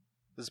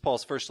This is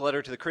Paul's first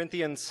letter to the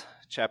Corinthians,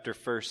 chapter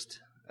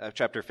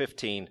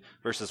 15,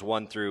 verses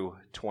 1 through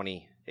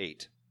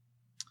 28.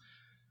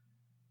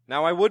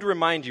 Now I would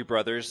remind you,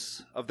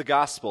 brothers, of the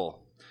gospel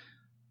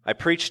I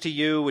preached to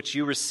you, which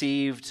you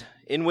received,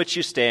 in which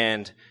you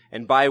stand,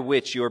 and by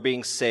which you are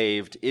being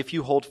saved, if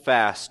you hold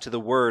fast to the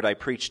word I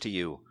preached to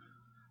you,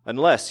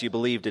 unless you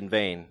believed in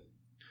vain.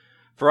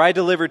 For I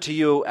delivered to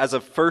you as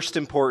of first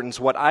importance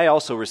what I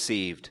also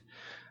received,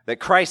 that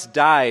Christ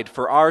died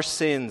for our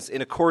sins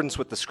in accordance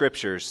with the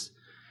Scriptures,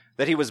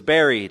 that he was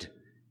buried,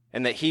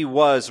 and that he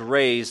was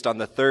raised on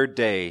the third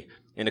day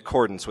in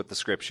accordance with the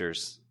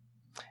Scriptures,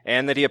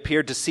 and that he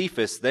appeared to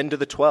Cephas, then to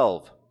the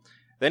 12.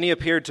 Then he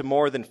appeared to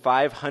more than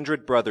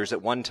 500 brothers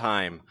at one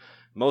time,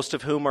 most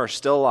of whom are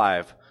still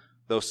alive,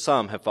 though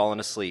some have fallen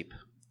asleep.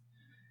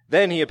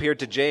 Then he appeared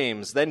to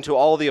James, then to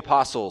all the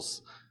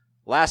apostles.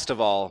 Last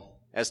of all,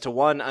 as to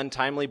one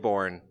untimely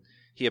born,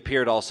 he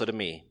appeared also to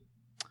me.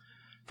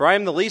 For I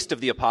am the least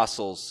of the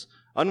apostles,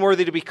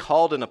 unworthy to be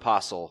called an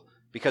apostle,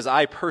 because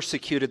I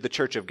persecuted the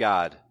church of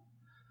God.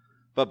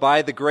 But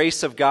by the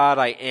grace of God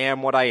I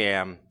am what I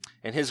am,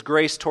 and his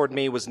grace toward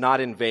me was not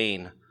in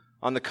vain.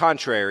 On the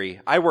contrary,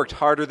 I worked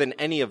harder than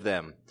any of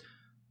them,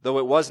 though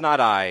it was not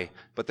I,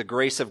 but the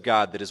grace of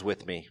God that is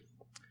with me.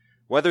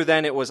 Whether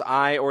then it was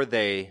I or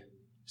they,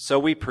 so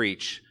we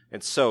preach,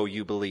 and so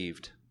you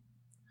believed.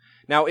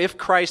 Now if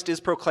Christ is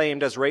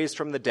proclaimed as raised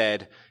from the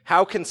dead,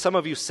 how can some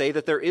of you say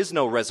that there is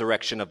no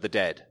resurrection of the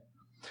dead?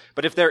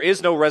 But if there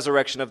is no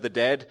resurrection of the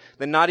dead,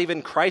 then not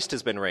even Christ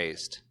has been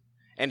raised.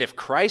 And if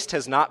Christ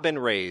has not been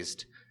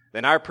raised,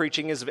 then our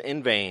preaching is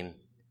in vain,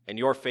 and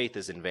your faith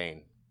is in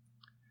vain.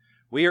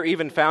 We are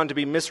even found to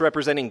be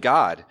misrepresenting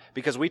God,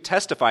 because we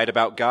testified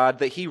about God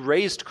that he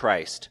raised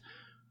Christ,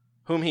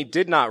 whom he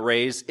did not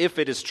raise, if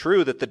it is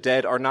true that the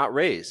dead are not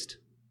raised.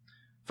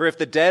 For if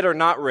the dead are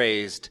not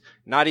raised,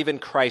 not even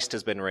Christ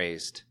has been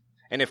raised.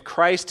 And if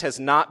Christ has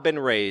not been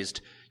raised,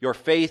 your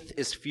faith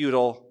is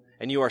futile,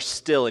 and you are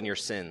still in your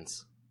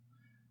sins.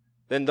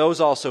 Then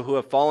those also who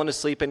have fallen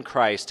asleep in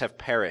Christ have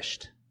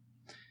perished.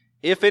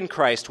 If in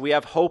Christ we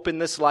have hope in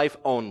this life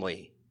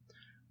only,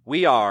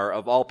 we are,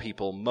 of all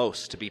people,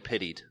 most to be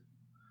pitied.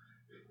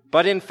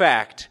 But in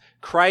fact,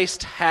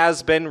 Christ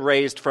has been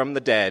raised from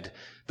the dead,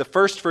 the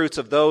firstfruits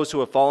of those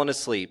who have fallen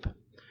asleep.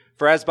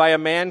 For as by a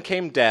man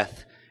came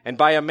death, and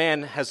by a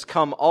man has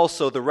come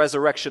also the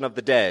resurrection of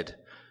the dead.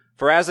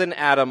 For as in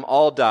Adam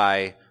all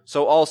die,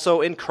 so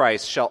also in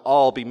Christ shall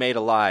all be made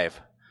alive.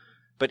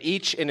 But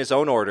each in his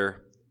own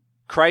order,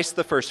 Christ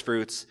the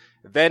firstfruits,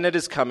 then at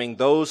his coming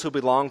those who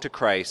belong to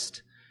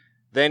Christ.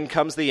 Then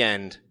comes the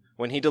end,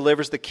 when he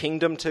delivers the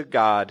kingdom to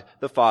God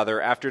the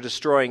Father after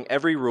destroying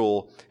every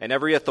rule and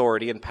every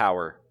authority and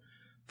power.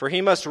 For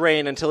he must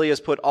reign until he has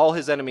put all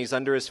his enemies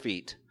under his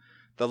feet.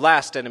 The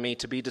last enemy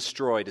to be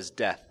destroyed is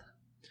death.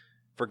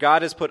 For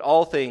God has put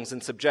all things in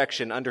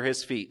subjection under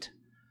his feet.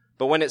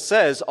 But when it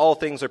says all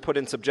things are put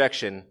in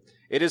subjection,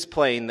 it is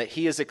plain that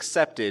he is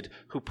accepted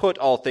who put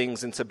all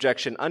things in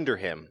subjection under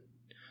him.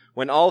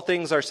 When all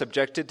things are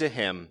subjected to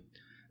him,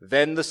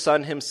 then the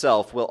Son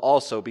himself will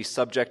also be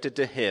subjected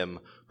to him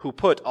who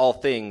put all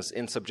things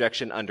in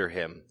subjection under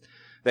him,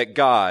 that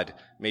God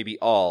may be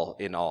all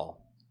in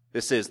all.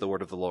 This is the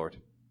word of the Lord.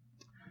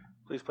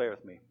 Please pray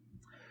with me.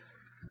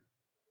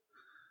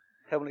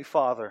 Heavenly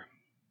Father,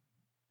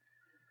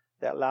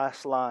 that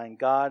last line,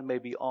 God may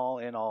be all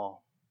in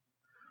all.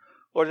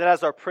 Lord, that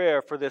is our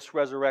prayer for this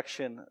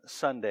Resurrection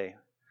Sunday.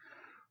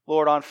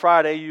 Lord, on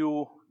Friday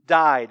you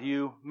died.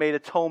 You made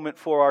atonement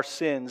for our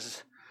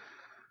sins.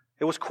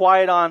 It was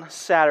quiet on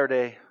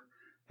Saturday.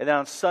 And then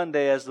on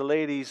Sunday, as the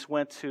ladies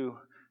went to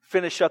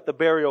finish up the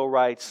burial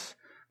rites,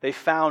 they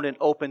found an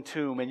open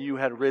tomb, and you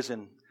had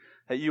risen,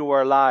 that you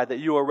were alive, that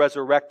you were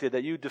resurrected,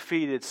 that you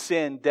defeated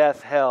sin,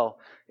 death, hell,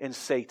 and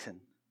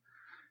Satan.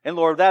 And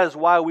Lord, that is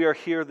why we are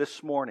here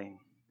this morning.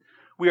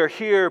 We are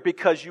here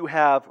because you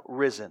have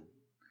risen.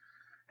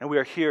 And we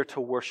are here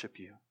to worship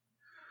you.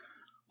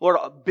 Lord,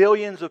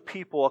 billions of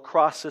people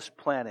across this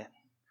planet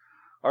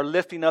are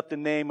lifting up the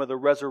name of the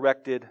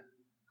resurrected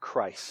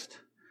Christ.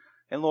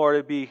 And Lord,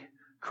 it'd be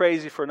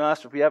crazy for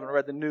us if we haven't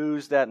read the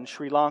news that in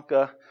Sri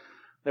Lanka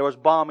there was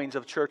bombings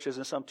of churches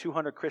and some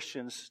 200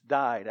 Christians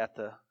died at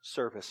the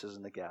services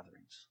and the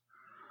gatherings.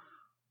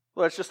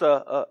 Well, it's just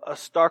a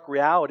stark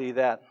reality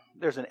that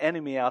there's an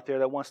enemy out there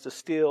that wants to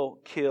steal,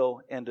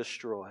 kill, and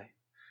destroy.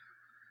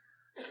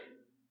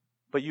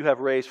 But you have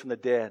raised from the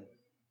dead.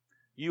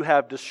 You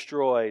have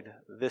destroyed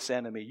this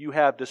enemy. You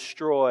have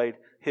destroyed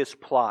his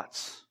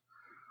plots.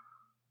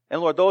 And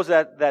Lord, those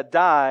that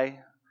die,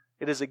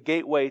 it is a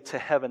gateway to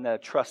heaven that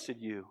have trusted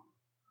you.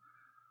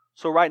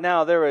 So right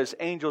now there is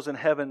angels in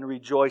heaven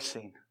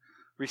rejoicing,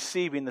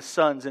 receiving the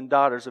sons and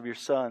daughters of your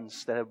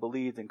sons that have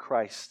believed in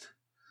Christ.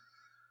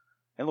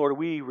 And Lord,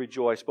 we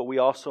rejoice, but we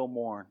also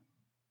mourn.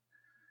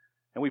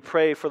 And we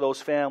pray for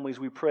those families.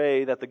 We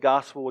pray that the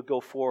gospel would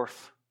go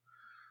forth,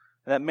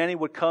 and that many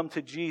would come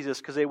to Jesus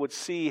because they would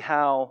see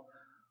how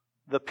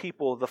the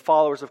people, the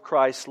followers of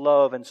Christ,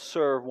 love and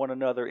serve one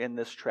another in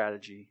this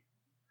tragedy.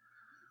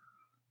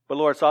 But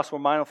Lord, it's also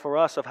mindful for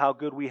us of how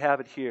good we have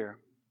it here.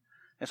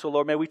 And so,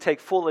 Lord, may we take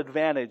full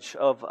advantage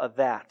of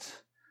that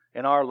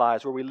in our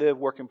lives where we live,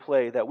 work, and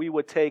play, that we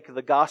would take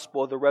the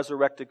gospel of the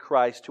resurrected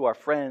Christ to our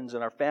friends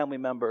and our family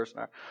members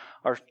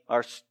and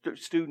our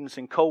students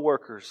and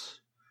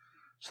co-workers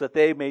so that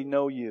they may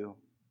know you.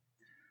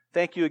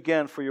 Thank you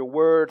again for your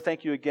word.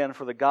 Thank you again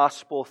for the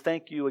gospel.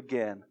 Thank you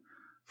again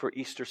for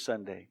Easter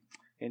Sunday.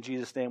 In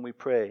Jesus' name we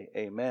pray.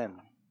 Amen.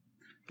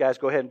 Guys,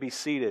 go ahead and be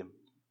seated.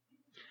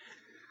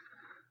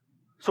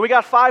 So we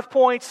got 5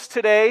 points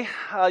today.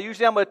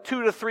 Usually I'm a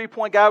 2 to 3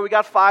 point guy. We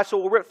got 5, so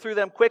we'll rip through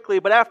them quickly.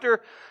 But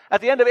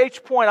at the end of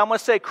each point, I'm going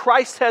to say,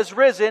 Christ has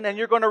risen, and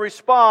you're going to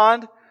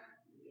respond,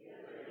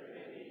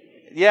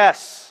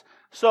 yes.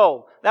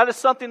 So that is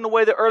something the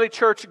way the early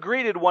church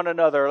greeted one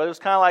another. It was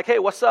kind of like, hey,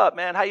 what's up,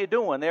 man? How you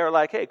doing? They were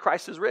like, hey,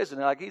 Christ is risen.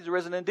 They're like, he's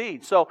risen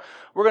indeed. So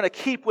we're going to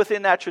keep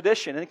within that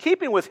tradition. And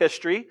keeping with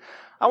history,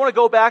 I want to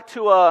go back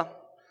to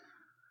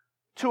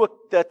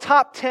the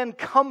top 10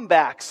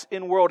 comebacks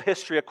in world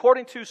history,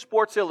 according to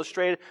Sports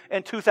Illustrated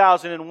in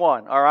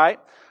 2001, all right?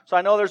 So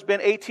I know there's been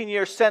 18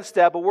 years since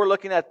that, but we're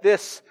looking at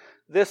this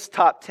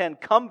top 10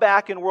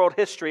 comeback in world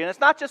history. And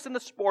it's not just in the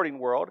sporting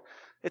world.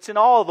 It's in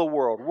all of the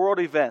world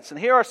events. And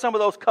here are some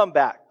of those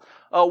comebacks.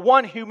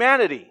 One,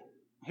 humanity.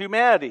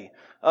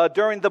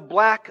 During the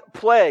Black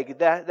Plague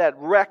that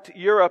wrecked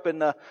Europe in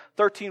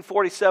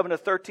 1347 to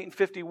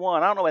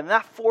 1351. I don't know, in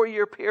that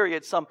 4-year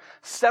period, some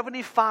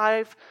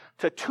 75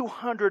 to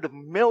 200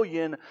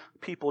 million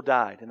people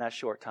died in that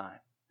short time.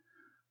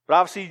 But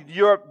obviously,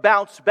 Europe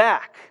bounced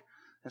back.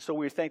 And so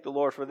we thank the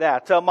Lord for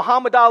that.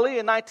 Muhammad Ali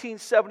in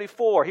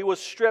 1974, he was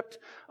stripped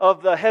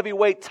of the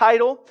heavyweight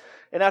title.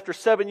 And after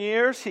 7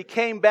 years, he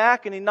came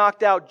back and he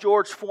knocked out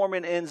George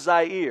Foreman in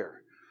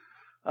Zaire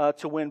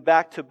to win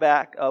back the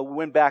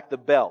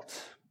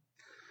belt.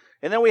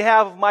 And then we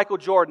have Michael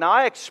Jordan. Now,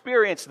 I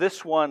experienced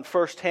this one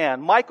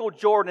firsthand. Michael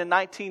Jordan in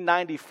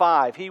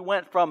 1995, he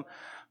went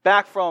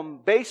back from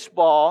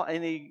baseball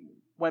and he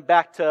went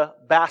back to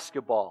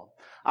basketball.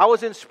 I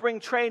was in spring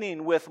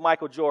training with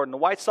Michael Jordan. The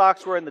White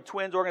Sox were in the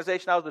Twins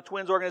organization. I was in the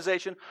Twins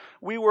organization.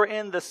 We were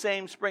in the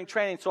same spring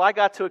training. So I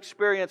got to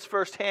experience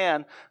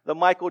firsthand the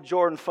Michael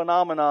Jordan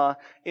phenomena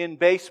in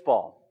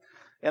baseball.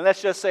 And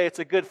let's just say it's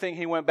a good thing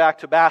he went back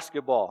to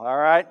basketball, all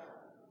right?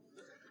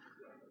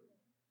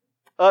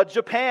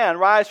 Japan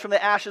rise from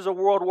the ashes of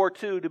World War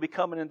II to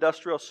become an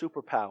industrial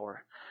superpower.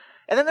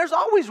 And then there's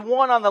always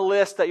one on the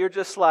list that you're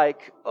just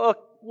like, oh,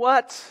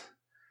 what?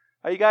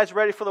 Are you guys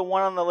ready for the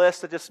one on the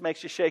list that just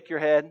makes you shake your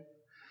head?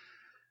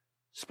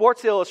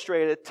 Sports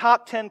Illustrated,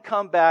 top 10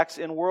 comebacks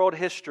in world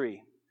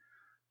history.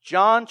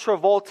 John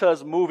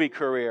Travolta's movie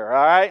career,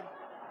 all right?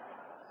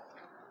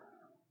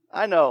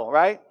 I know,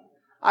 right?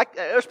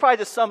 There's probably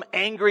just some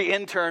angry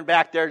intern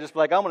back there just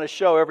like, I'm going to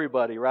show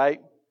everybody,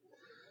 right?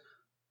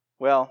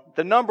 Well,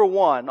 the number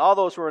one, all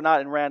those were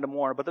not in random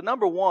order, but the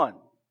number one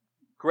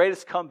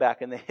greatest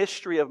comeback in the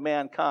history of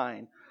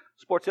mankind,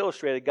 Sports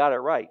Illustrated got it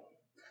right.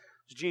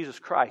 Jesus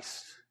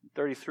Christ,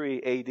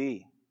 33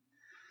 A.D.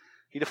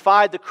 He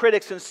defied the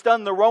critics and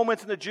stunned the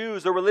Romans and the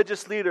Jews, the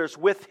religious leaders,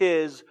 with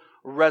his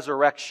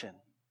resurrection.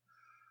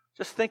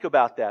 Just think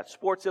about that.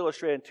 Sports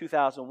Illustrated in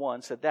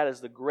 2001 said that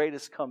is the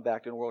greatest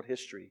comeback in world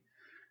history.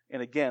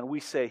 And again, we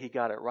say he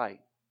got it right.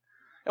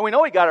 And we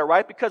know he got it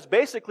right because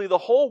basically the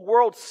whole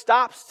world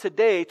stops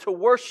today to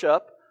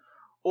worship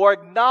or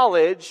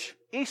acknowledge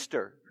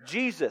Easter,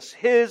 Jesus,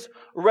 his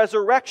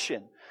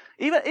resurrection.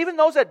 Even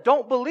those that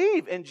don't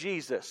believe in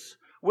Jesus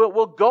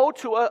will go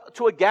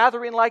to a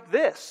gathering like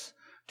this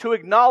to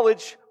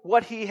acknowledge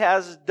what he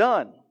has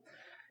done.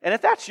 And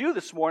if that's you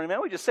this morning,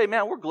 man, we just say,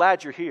 man, we're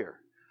glad you're here.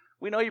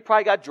 We know you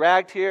probably got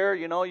dragged here.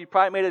 You know, you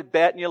probably made a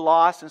bet and you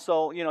lost. And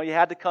so, you know, you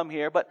had to come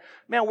here. But,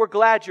 man, we're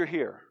glad you're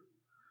here.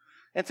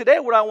 And today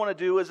what I want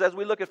to do is, as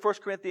we look at 1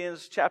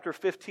 Corinthians chapter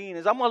 15,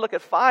 is I'm going to look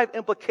at 5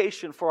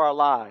 implications for our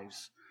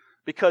lives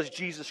because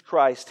Jesus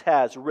Christ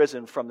has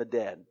risen from the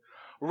dead.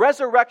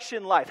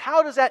 Resurrection life.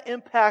 How does that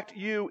impact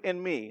you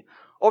and me?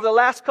 Over the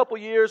last couple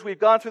years, we've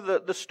gone through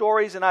the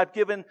stories, and I've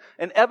given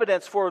an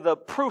evidence for the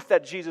proof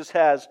that Jesus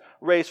has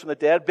raised from the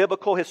dead,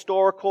 biblical,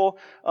 historical,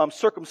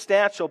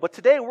 circumstantial. But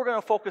today we're going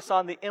to focus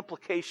on the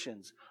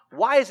implications.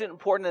 Why is it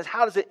important, and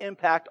how does it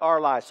impact our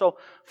lives? So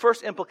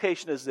first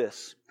implication is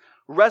this: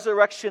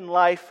 resurrection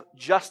life,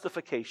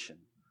 justification,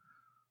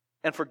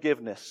 and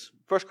forgiveness.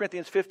 1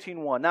 Corinthians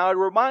 15:1. Now I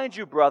remind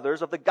you,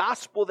 brothers, of the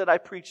gospel that I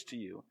preached to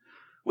you,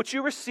 which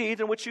you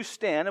received, in which you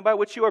stand, and by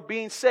which you are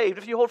being saved,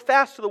 if you hold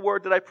fast to the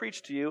word that I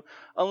preached to you,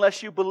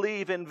 unless you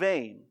believe in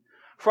vain.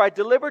 For I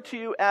delivered to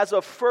you as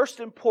of first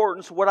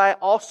importance what I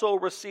also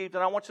received.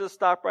 And I want you to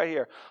stop right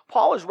here.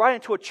 Paul is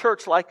writing to a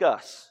church like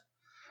us.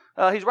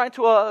 He's writing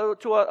to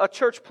a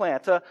church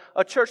plant,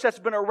 a church that's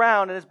been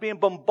around and is being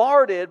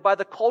bombarded by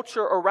the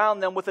culture around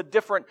them with a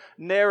different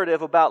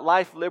narrative about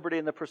life, liberty,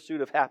 and the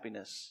pursuit of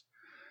happiness.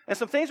 And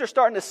some things are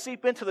starting to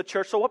seep into the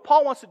church. So what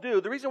Paul wants to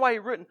do, the reason why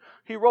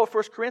he wrote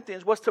 1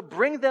 Corinthians was to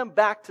bring them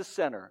back to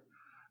center.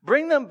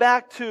 Bring them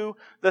back to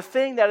the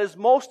thing that is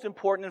most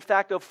important, in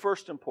fact, of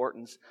first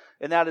importance,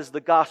 and that is the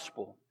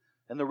gospel.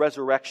 and the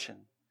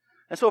resurrection.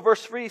 And so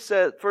verse 3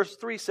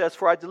 says,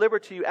 "For I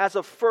delivered to you as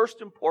of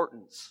first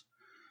importance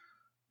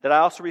that I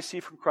also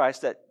received from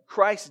Christ, that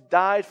Christ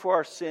died for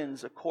our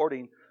sins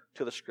according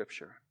to the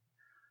Scripture."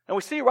 And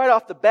we see right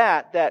off the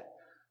bat that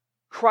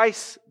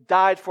Christ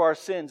died for our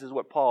sins is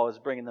what Paul is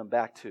bringing them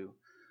back to.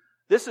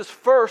 This is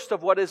first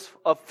of what is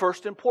of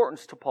first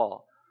importance to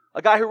Paul.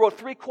 A guy who wrote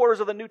 3/4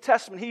 of the New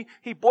Testament,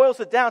 he boils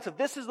it down to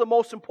this is the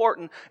most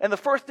important. And the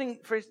first thing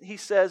he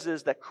says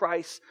is that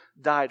Christ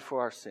died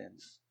for our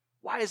sins.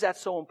 Why is that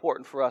so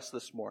important for us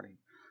this morning?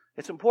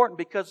 It's important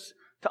because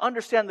to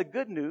understand the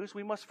good news,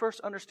 we must first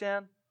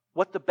understand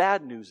what the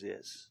bad news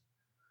is.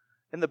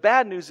 And the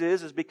bad news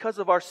is because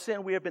of our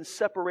sin, we have been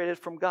separated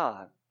from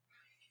God.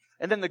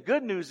 And then the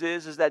good news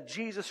is that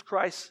Jesus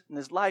Christ in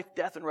His life,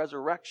 death, and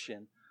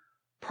resurrection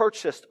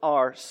purchased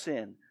our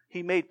sin.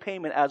 He made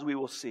payment, as we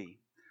will see.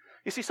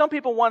 You see, some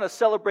people want to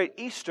celebrate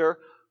Easter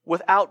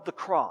without the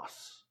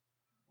cross,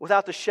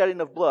 without the shedding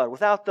of blood,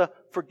 without the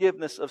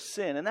forgiveness of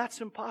sin, and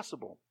that's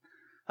impossible.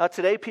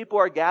 Today, people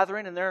are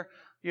gathering and they're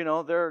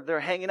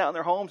hanging out in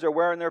their homes. They're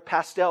wearing their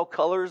pastel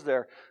colors.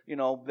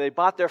 They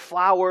bought their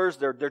flowers.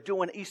 They're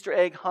doing Easter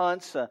egg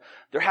hunts.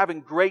 They're having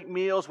great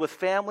meals with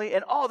family,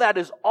 and all that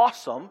is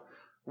awesome.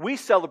 We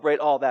celebrate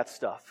all that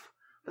stuff.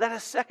 But that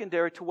is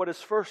secondary to what is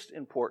first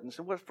importance.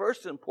 And what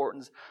first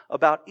importance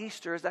about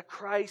Easter is that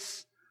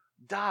Christ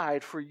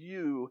died for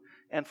you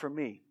and for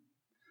me.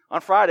 On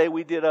Friday,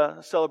 we did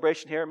a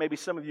celebration here. Maybe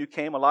some of you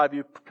came, a lot of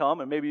you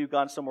come, and maybe you've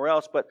gone somewhere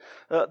else. But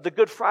the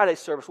Good Friday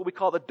service, what we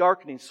call the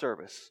darkening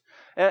service.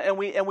 And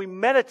we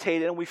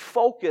meditated and we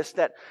focused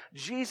that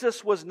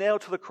Jesus was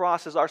nailed to the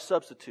cross as our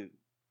substitute.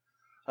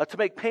 To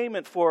make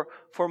payment for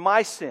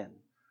my sin.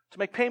 To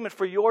make payment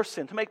for your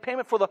sin. To make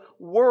payment for the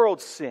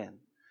world's sin.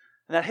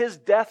 And that His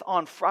death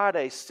on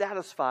Friday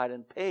satisfied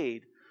and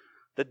paid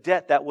the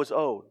debt that was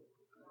owed.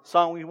 The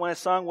song we went and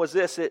sung was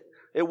this: It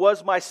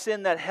was my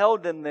sin that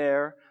held Him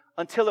there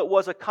until it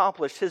was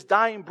accomplished. His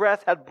dying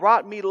breath had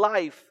brought me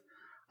life.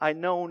 I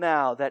know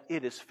now that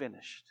it is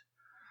finished.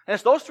 And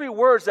it's those three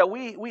words that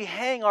we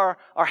hang our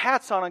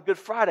hats on Good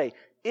Friday.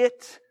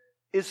 It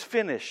is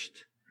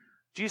finished.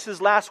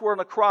 Jesus' last word on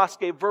the cross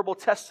gave verbal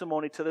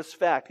testimony to this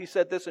fact. He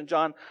said this in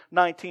John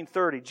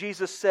 19:30.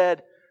 Jesus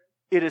said,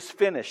 "It is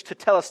finished."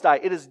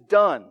 Tetelestai, it is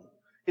done.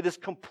 It is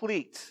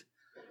complete.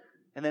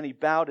 And then He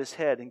bowed His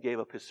head and gave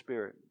up His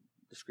spirit,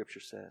 the Scripture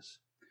says.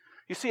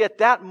 You see, at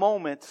that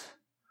moment,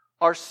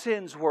 our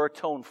sins were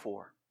atoned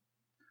for.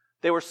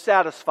 They were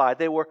satisfied.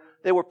 They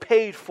were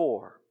paid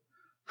for.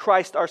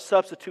 Christ, our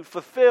substitute,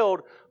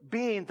 fulfilled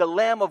being the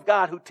Lamb of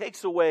God who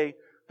takes away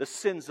the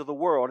sins of the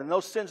world. And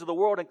those sins of the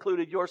world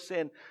included your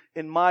sin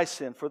and my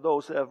sin for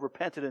those that have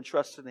repented and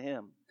trusted in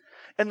Him.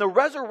 And the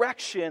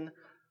resurrection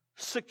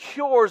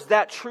secures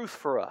that truth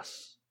for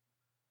us.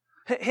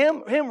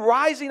 Him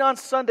rising on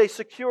Sunday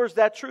secures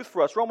that truth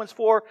for us. Romans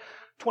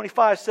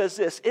 4:25 says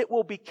this: "It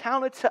will be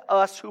counted to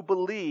us who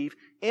believe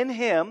in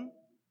Him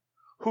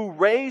who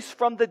raised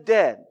from the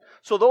dead."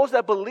 So those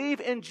that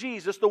believe in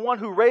Jesus, the one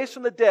who raised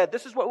from the dead,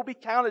 this is what will be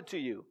counted to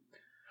you.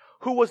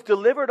 "Who was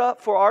delivered up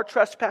for our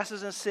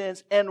trespasses and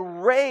sins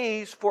and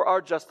raised for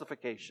our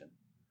justification."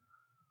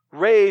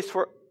 Raised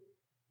for...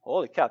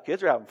 Holy cow,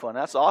 kids are having fun.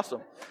 That's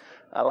awesome.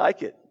 I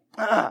like it.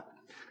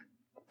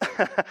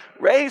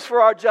 Raised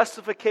for our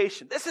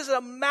justification. This is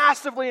a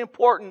massively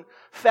important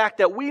fact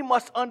that we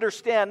must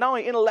understand, not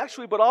only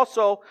intellectually, but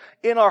also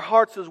in our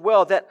hearts as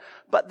well.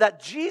 That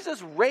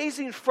Jesus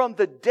raising from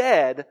the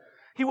dead,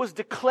 He was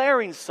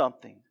declaring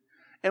something.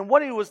 And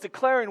what He was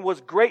declaring was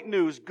great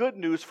news, good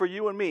news for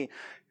you and me.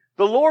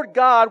 The Lord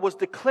God was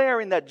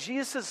declaring that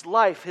Jesus'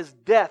 life, His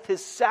death,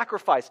 His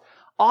sacrifice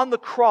on the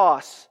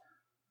cross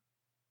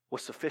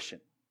was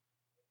sufficient,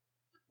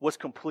 was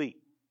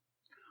complete,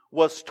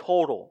 was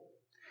total.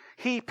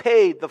 He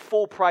paid the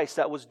full price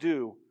that was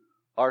due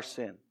our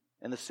sin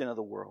and the sin of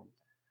the world.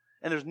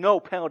 And there's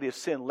no penalty of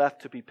sin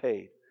left to be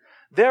paid.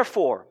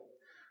 Therefore,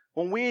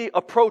 when we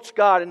approach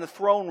God in the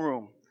throne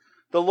room,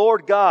 the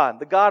Lord God,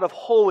 the God of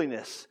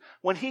holiness,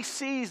 when He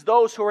sees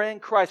those who are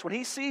in Christ, when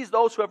He sees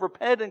those who have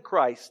repented in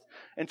Christ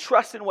and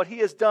trust in what He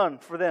has done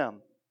for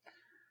them,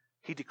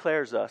 He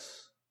declares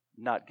us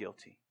not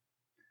guilty.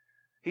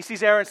 He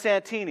sees Aaron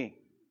Santini,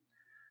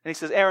 and He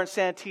says, "Aaron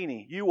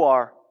Santini, you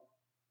are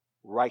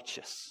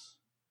righteous.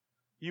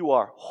 You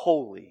are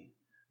holy.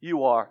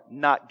 You are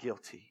not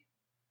guilty.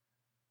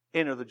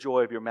 Enter the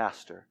joy of your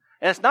master."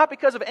 And it's not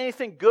because of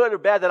anything good or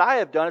bad that I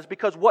have done. It's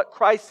because what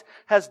Christ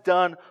has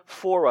done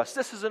for us.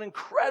 This is an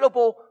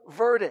incredible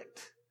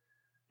verdict.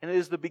 And it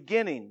is the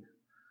beginning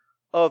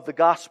of the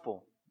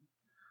gospel.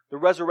 The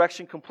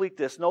resurrection complete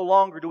this. No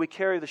longer do we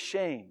carry the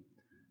shame,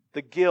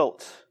 the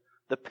guilt,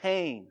 the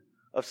pain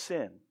of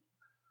sin.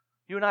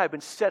 You and I have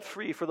been set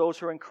free for those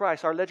who are in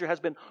Christ. Our ledger has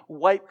been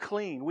wiped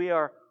clean. We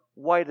are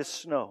white as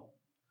snow.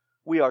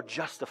 We are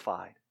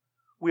justified.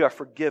 We are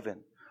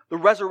forgiven. The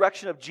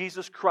resurrection of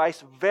Jesus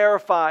Christ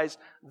verifies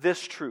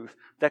this truth,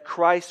 that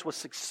Christ was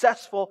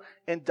successful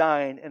in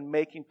dying and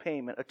making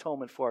payment,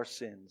 atonement for our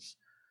sins.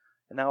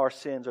 And now our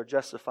sins are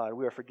justified.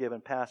 We are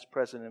forgiven past,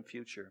 present, and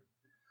future.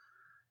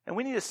 And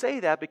we need to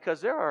say that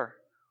because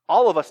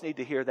all of us need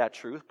to hear that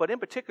truth, but in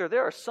particular,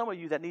 there are some of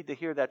you that need to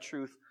hear that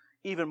truth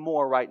even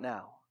more right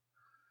now.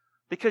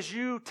 Because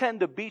you tend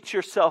to beat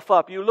yourself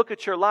up. You look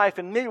at your life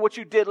and maybe what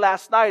you did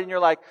last night and you're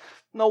like,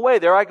 no way,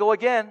 there I go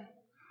again.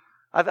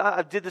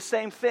 I did the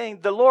same thing.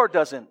 The Lord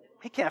doesn't.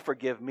 He can't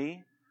forgive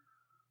me.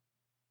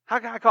 How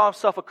can I call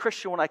myself a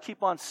Christian when I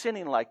keep on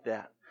sinning like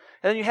that?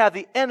 And then you have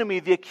the enemy,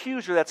 the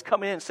accuser that's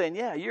coming in saying,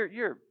 yeah,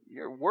 you're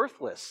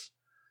worthless.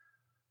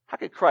 How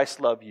could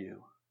Christ love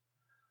you?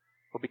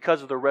 Well,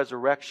 because of the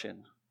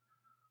resurrection,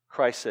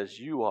 Christ says,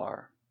 you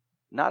are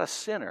not a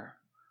sinner,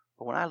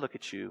 but when I look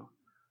at you,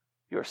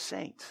 you're a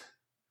saint.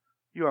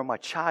 You are my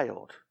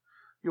child.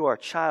 You are a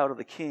child of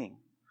the King.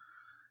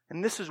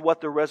 And this is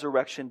what the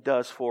resurrection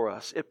does for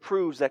us. It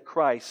proves that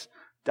Christ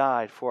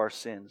died for our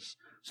sins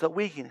so that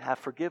we can have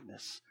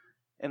forgiveness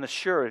and the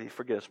surety of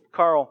forgiveness.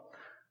 Carl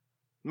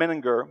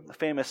Menninger, the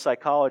famous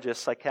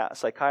psychologist,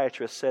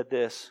 psychiatrist, said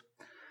this,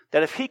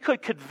 that if he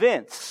could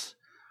convince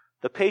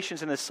the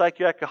patients in the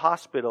psychiatric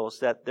hospitals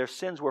that their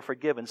sins were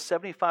forgiven,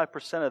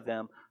 75% of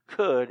them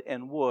could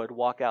and would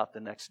walk out the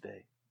next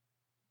day.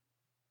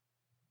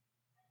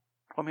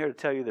 I'm here to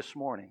tell you this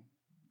morning,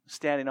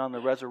 standing on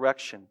the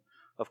resurrection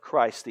of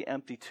Christ, the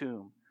empty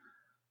tomb,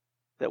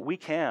 that we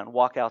can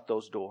walk out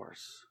those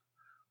doors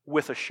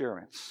with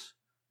assurance,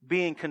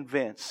 being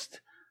convinced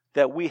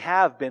that we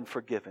have been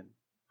forgiven.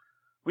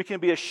 We can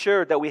be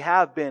assured that we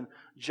have been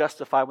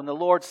justified. When the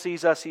Lord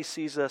sees us, He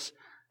sees us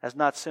as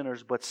not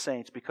sinners but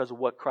saints because of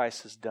what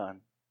Christ has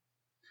done.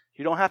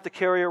 You don't have to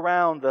carry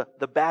around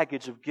the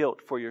baggage of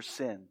guilt for your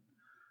sin.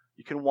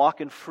 You can walk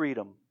in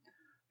freedom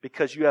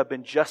because you have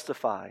been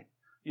justified.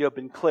 You have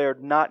been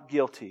declared not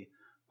guilty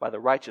by the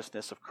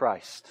righteousness of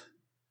Christ.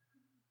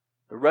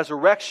 The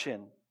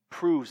resurrection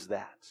proves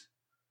that.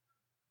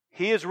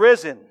 He is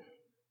risen.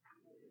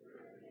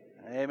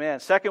 Amen.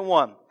 Second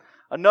one,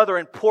 another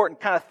important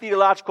kind of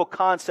theological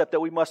concept that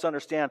we must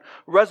understand.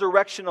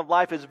 Resurrection of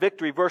life is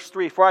victory. Verse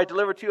 3, for I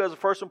delivered to you as of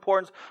first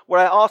importance what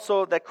I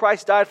also, that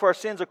Christ died for our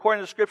sins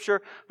according to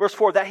Scripture. Verse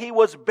 4, that He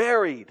was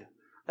buried.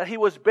 That He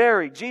was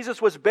buried. Jesus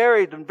was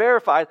buried and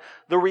verified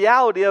the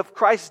reality of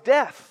Christ's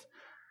death.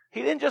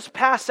 He didn't just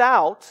pass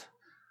out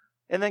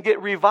and then get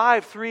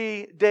revived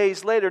 3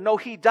 days later. No,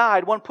 He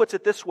died. One puts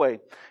it this way.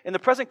 In the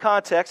present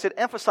context, it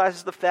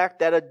emphasizes the fact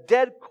that a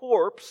dead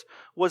corpse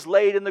was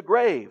laid in the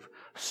grave,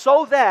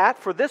 so that,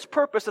 for this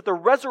purpose, that the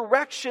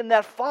resurrection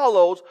that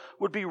follows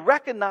would be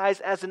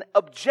recognized as an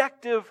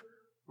objective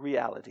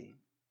reality,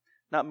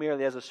 not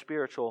merely as a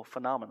spiritual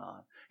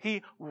phenomenon.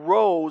 He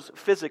rose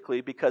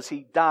physically because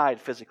He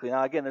died physically.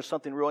 Now again, there's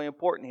something really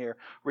important here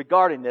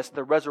regarding this.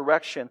 The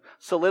resurrection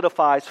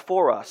solidifies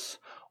for us.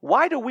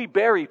 Why do we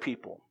bury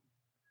people?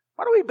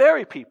 Why do we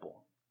bury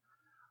people?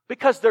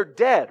 Because they're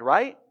dead,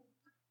 right?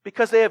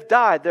 Because they have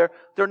died. They're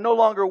no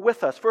longer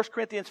with us. 1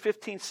 Corinthians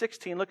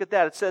 15:16, look at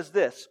that. It says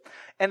this,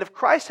 and if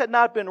Christ had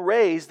not been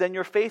raised, then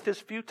your faith is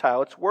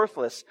futile, it's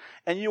worthless,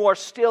 and you are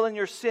still in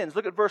your sins.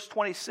 Look at verse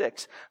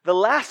 26. The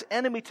last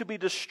enemy to be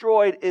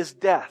destroyed is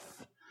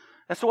death.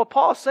 And so what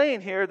Paul is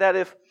saying here, that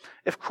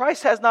if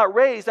Christ has not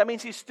raised, that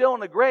means He's still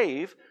in the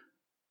grave.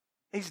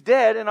 He's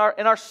dead, and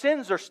our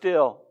sins are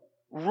still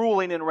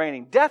ruling and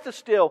reigning. Death is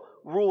still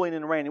ruling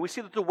and reigning. We see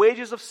that the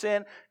wages of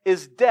sin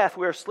is death.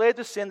 We are slaves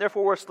to sin,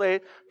 therefore we're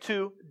slaves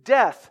to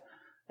death.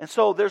 And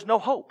so there's no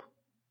hope.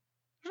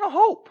 There's no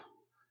hope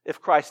if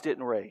Christ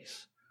didn't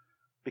raise.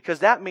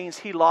 Because that means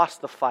He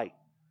lost the fight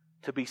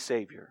to be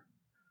Savior.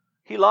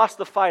 He lost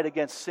the fight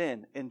against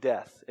sin and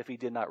death if He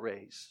did not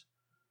raise.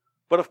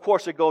 But of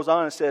course it goes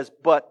on and says,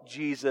 but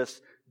Jesus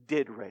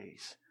did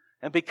raise.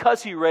 And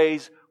because He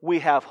raised, we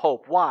have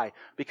hope. Why?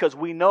 Because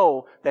we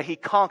know that He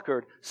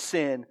conquered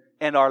sin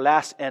and our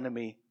last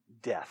enemy,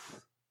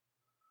 death.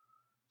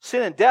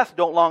 Sin and death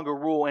don't longer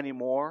rule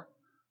anymore.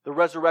 The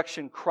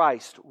resurrection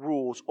Christ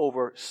rules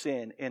over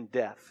sin and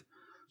death.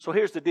 So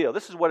here's the deal.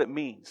 This is what it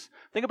means.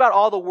 Think about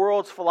all the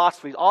world's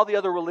philosophies, all the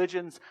other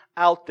religions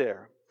out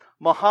there.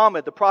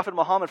 Muhammad, the Prophet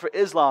Muhammad for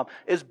Islam,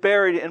 is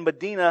buried in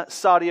Medina,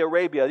 Saudi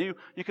Arabia.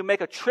 You can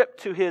make a trip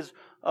to his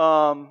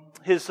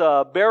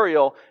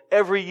burial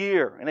every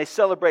year, and they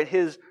celebrate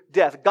his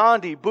death.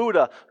 Gandhi,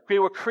 Buddha, they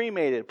were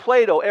cremated.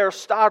 Plato,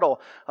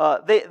 Aristotle,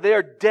 they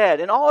are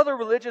dead. And all other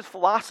religious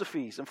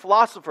philosophies and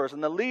philosophers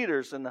and the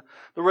leaders and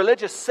the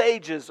religious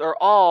sages are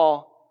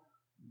all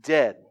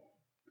dead.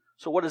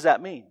 So what does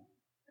that mean?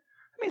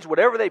 It means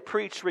whatever they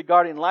preach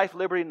regarding life,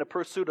 liberty, and the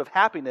pursuit of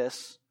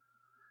happiness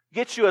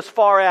gets you as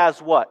far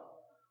as what?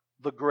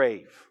 The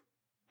grave,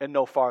 and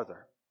no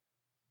farther.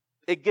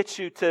 It gets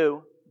you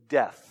to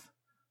death,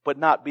 but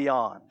not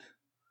beyond.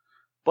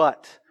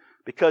 But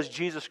because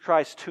Jesus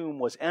Christ's tomb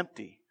was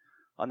empty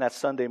on that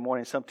Sunday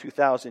morning some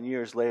 2,000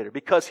 years later,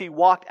 because He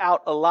walked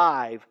out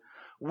alive,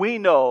 we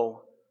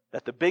know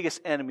that the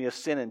biggest enemy of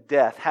sin and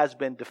death has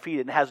been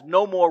defeated and has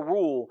no more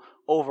rule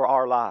over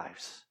our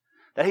lives.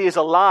 That He is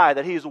alive,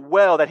 that He is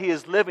well, that He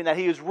is living, that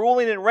He is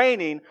ruling and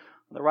reigning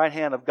on the right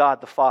hand of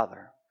God the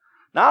Father.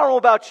 Now, I don't know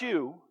about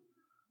you,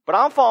 But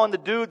I'm following the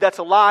dude that's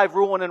alive,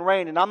 ruling and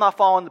reigning. I'm not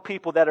following the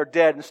people that are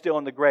dead and still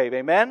in the grave.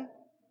 Amen?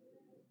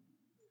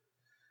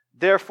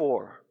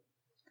 Therefore,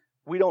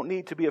 we don't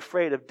need to be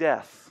afraid of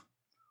death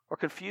or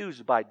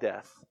confused by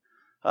death.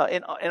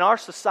 In our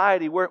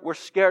society, we're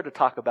scared to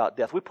talk about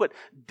death. We put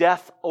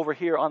death over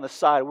here on the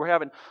side. We're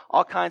having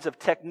all kinds of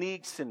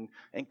techniques and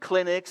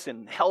clinics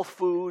and health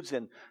foods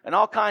and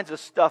all kinds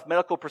of stuff,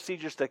 medical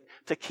procedures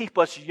to keep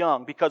us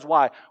young. Because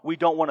why? We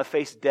don't want to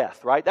face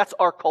death, right? That's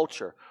our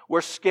culture.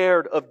 We're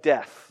scared of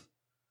death.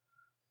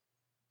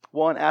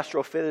 One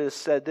astrophysicist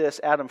said this,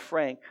 Adam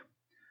Frank.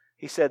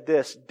 He said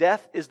this,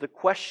 death is the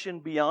question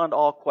beyond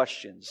all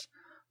questions.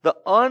 The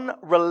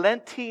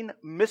unrelenting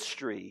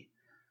mystery.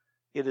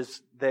 It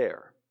is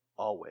there,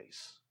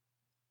 always.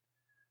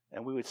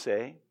 And we would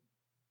say,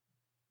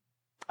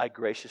 I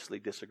graciously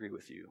disagree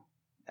with you,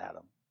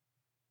 Adam.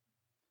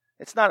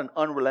 It's not an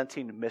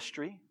unrelenting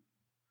mystery.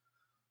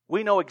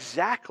 We know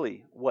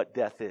exactly what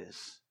death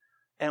is.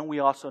 And we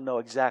also know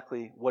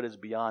exactly what is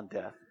beyond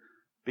death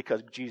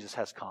because Jesus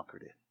has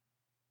conquered it.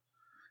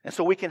 And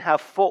so we can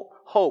have full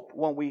hope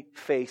when we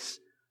face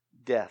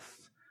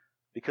death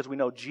because we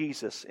know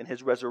Jesus in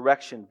His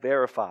resurrection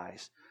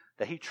verifies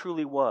that He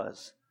truly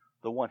was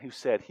the one who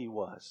said He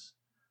was.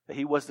 That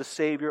He was the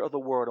Savior of the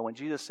world. And when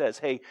Jesus says,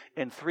 hey,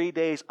 in 3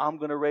 days I'm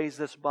going to raise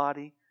this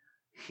body,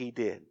 He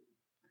did.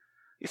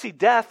 You see,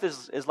 death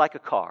is like a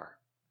car.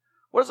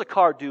 What does a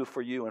car do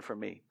for you and for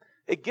me?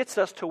 It gets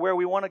us to where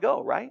we want to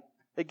go, right?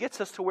 It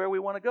gets us to where we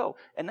want to go.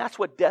 And that's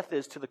what death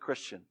is to the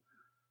Christian.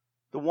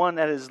 The one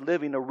that is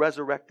living a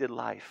resurrected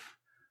life.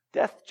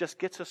 Death just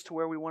gets us to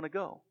where we want to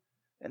go.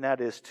 And that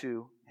is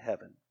to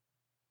heaven.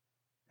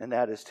 And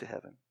that is to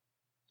heaven.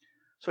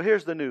 So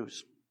here's the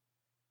news.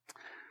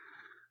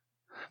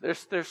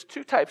 There's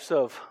two types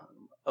of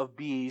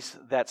bees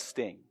that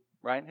sting,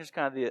 right? Here's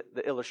kind of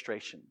the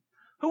illustration.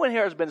 Who in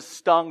here has been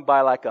stung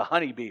by like a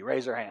honeybee?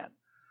 Raise your hand.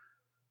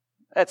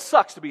 It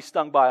sucks to be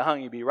stung by a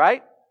honeybee,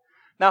 right?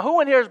 Now,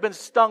 who in here has been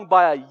stung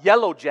by a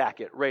yellow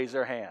jacket? Raise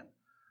their hand.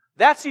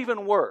 That's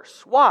even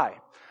worse. Why?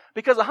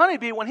 Because a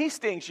honeybee, when he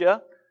stings you,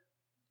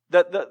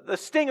 the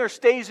stinger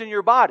stays in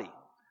your body.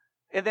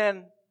 And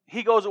then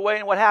he goes away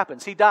and what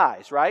happens? He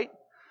dies, right?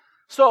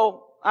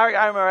 So,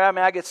 I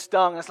remember, I get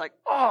stung and it's like,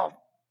 oh,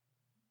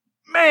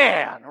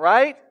 man,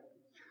 right?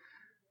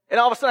 And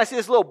all of a sudden I see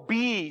this little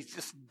bee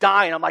just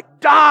dying. I'm like,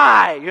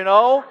 die, And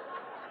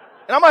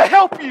I'm going to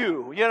help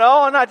you, and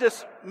I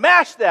just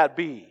mash that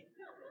bee.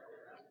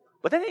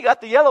 But then you got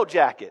the yellow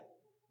jacket.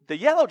 The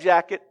yellow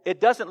jacket, it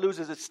doesn't lose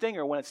its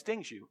stinger when it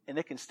stings you. And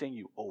it can sting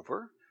you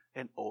over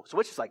and over. So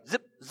it's just like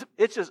zip, zip.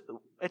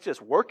 It's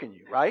just working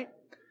you, right?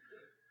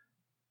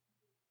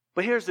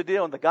 But here's the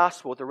deal in the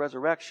gospel with the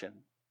resurrection.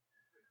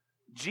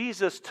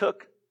 Jesus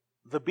took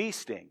the bee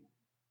sting.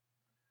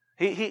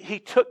 He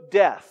took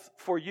death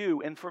for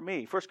you and for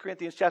me. 1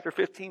 Corinthians chapter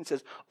 15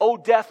 says, "O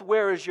death,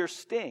 where is your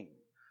sting?"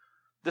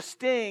 The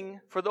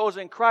sting for those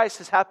in Christ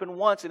has happened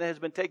once and it has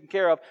been taken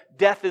care of.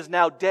 Death is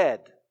now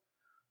dead.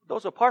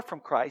 Those apart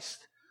from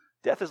Christ,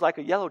 death is like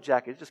a yellow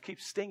jacket. It just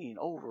keeps stinging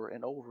over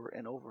and over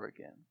and over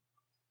again.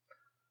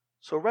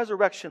 So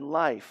resurrection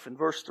life, in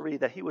verse 3,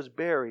 that He was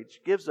buried,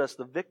 gives us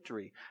the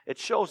victory. It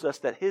shows us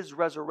that His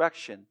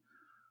resurrection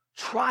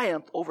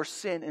triumphed over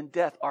sin and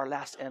death, our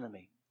last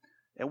enemy.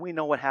 And we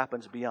know what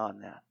happens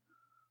beyond that.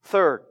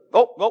 Third,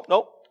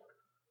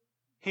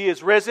 He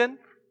is risen.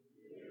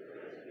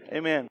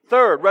 Amen.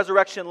 Third,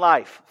 resurrection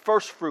life,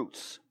 first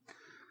fruits.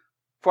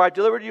 For I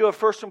delivered to you of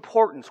first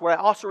importance, where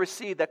I also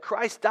received that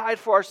Christ died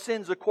for our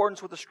sins in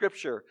accordance with the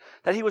Scripture,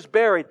 that He was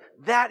buried,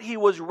 that He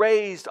was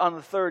raised on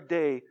the third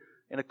day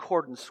in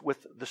accordance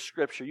with the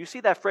Scripture. You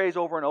see that phrase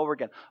over and over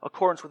again.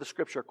 Accordance with the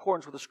Scripture,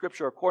 accordance with the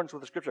Scripture, accordance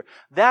with the Scripture.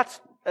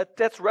 That's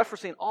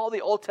referencing all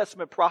the Old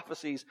Testament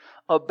prophecies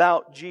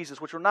about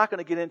Jesus, which we're not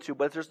going to get into,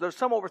 but there's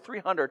some over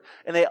 300,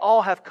 and they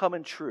all have come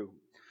in true.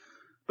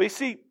 But you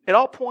see, it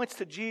all points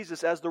to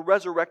Jesus as the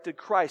resurrected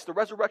Christ. The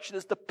resurrection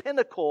is the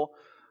pinnacle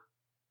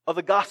of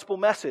the gospel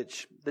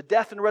message. The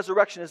death and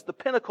resurrection is the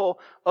pinnacle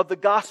of the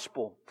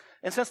gospel.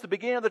 And since the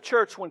beginning of the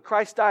church, when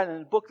Christ died, in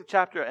the book of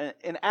chapter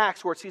in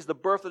Acts, where it sees the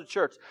birth of the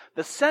church,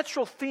 the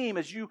central theme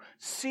as you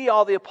see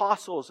all the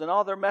apostles and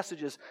all their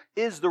messages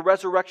is the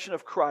resurrection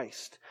of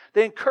Christ.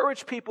 They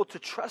encourage people to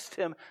trust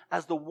Him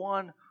as the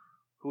one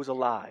who is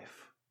alive,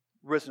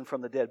 risen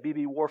from the dead.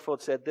 B.B.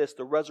 Warfield said this,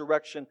 the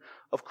resurrection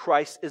of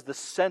Christ is the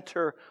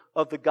center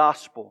of the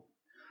gospel.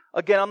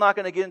 Again, I'm not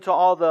going to get into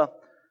all the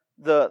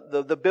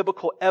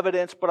biblical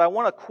evidence, but I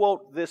want to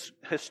quote this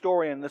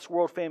historian, this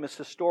world-famous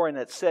historian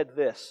that said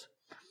this.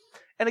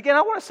 And again,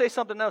 I want to say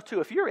something else too.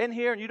 If you're in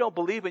here and you don't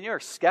believe and you're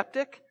a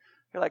skeptic,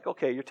 you're like,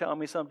 okay, you're telling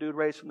me some dude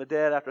raised from the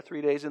dead after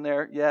 3 days in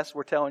there? Yes,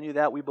 we're telling you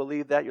that. We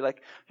believe that. You're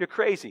like, you're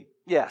crazy.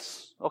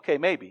 Yes. Okay,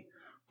 maybe.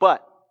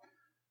 But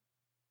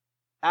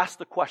ask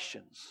the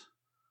questions.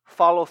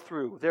 Follow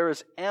through. There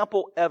is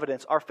ample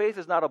evidence. Our faith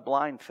is not a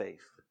blind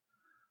faith.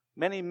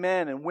 Many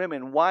men and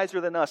women wiser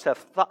than us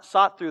have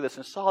sought through this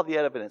and saw the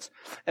evidence.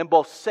 And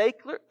both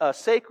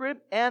sacred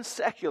and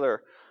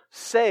secular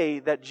say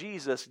that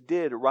Jesus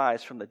did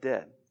rise from the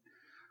dead.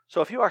 So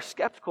if you are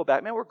skeptical about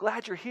it, man, we're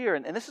glad you're here.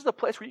 And this is a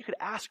place where you could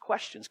ask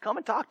questions. Come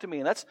and talk to me.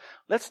 And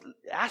let's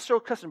ask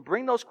those questions.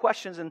 Bring those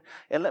questions and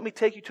let me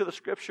take you to the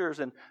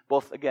Scriptures, and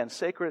both, again,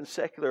 sacred and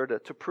secular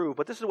to prove.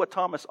 But this is what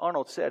Thomas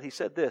Arnold said. He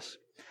said this.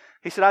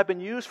 He said, I've been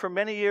used for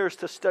many years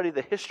to study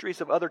the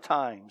histories of other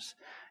times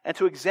and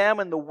to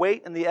examine the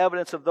weight and the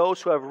evidence of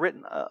those who have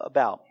written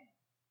about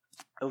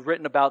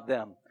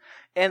them.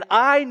 And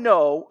I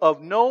know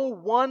of no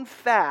one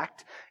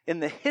fact in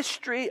the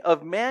history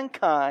of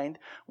mankind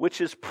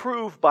which is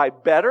proved by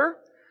better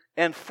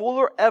and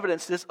fuller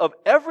evidences of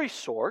every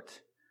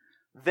sort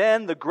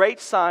than the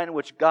great sign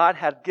which God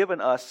had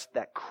given us,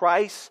 that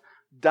Christ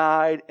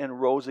died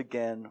and rose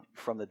again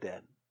from the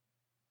dead.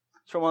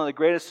 It's from one of the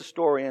greatest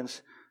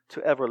historians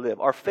to ever live.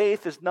 Our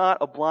faith is not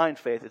a blind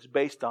faith. It's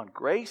based on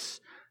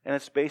grace and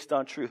it's based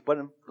on truth. But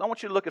I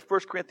want you to look at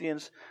 1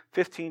 Corinthians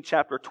 15,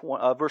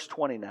 verse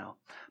 20 now.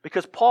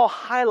 Because Paul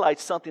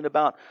highlights something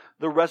about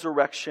the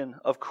resurrection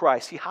of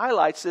Christ. He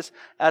highlights this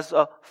as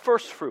a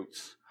first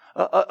fruits,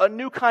 a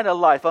new kind of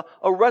life,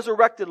 a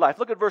resurrected life.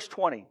 Look at verse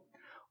 20.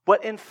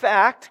 But in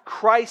fact,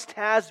 Christ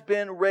has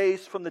been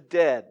raised from the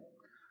dead,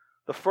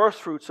 the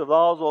first fruits of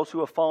all those who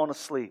have fallen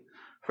asleep.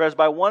 For as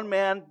by one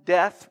man,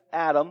 death,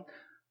 Adam,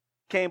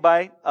 came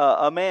by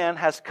a man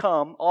has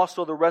come,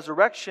 also the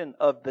resurrection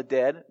of the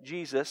dead,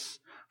 Jesus.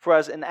 For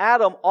as in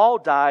Adam all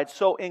died,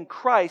 so in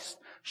Christ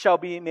shall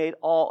be made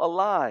all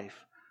alive.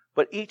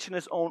 But each in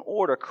his own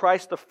order.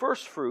 Christ the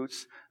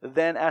firstfruits,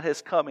 then at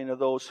his coming of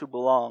those who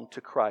belong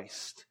to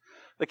Christ.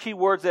 The key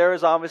word there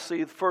is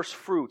obviously first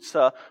fruits.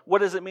 What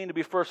does it mean to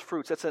be first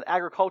fruits? That's an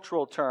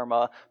agricultural term.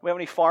 Do we have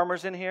any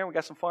farmers in here? We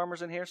got some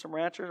farmers in here, some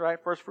ranchers, right?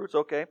 First fruits,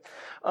 okay.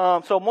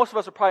 So most of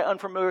us are probably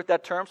unfamiliar with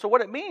that term. So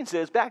what it means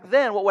is, back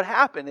then, what would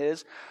happen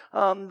is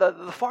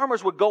the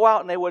farmers would go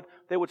out and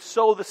they would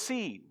sow the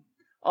seed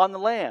on the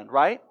land,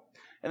 right?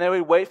 And they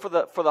would wait for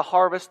the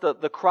harvest,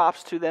 the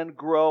crops to then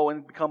grow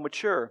and become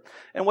mature.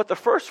 And what the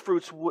first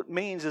fruits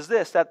means is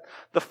this, that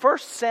the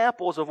first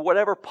samples of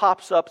whatever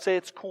pops up, say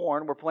it's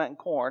corn, we're planting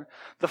corn,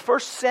 the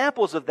first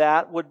samples of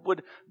that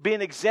would be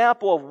an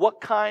example of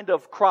what kind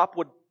of crop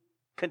would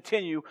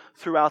continue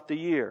throughout the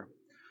year.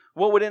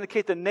 What would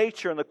indicate the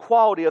nature and the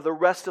quality of the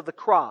rest of the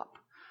crop.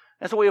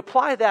 And so we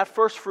apply that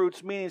first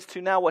fruits meanings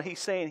to now what he's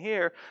saying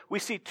here. We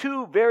see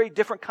two very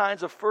different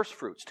kinds of first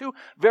fruits, two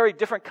very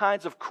different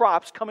kinds of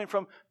crops coming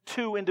from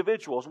two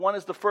individuals. One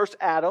is the first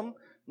Adam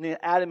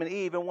and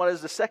Eve, and one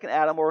is the second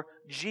Adam, or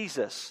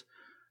Jesus.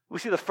 We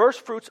see the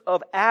first fruits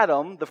of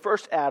Adam, the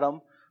first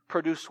Adam,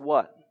 produced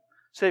what?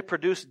 Say,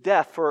 produced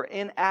death, for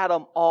in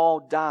Adam all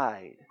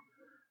died.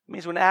 It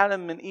means when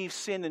Adam and Eve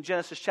sinned in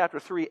Genesis chapter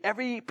 3,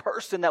 every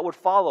person that would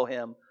follow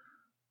him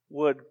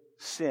would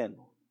sin,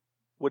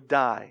 would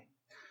die.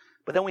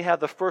 But then we have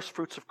the first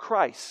fruits of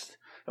Christ.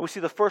 And we see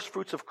the first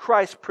fruits of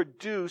Christ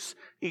produce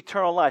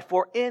eternal life.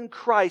 For in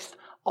Christ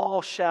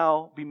all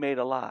shall be made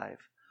alive.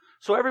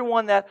 So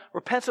everyone that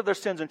repents of their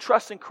sins and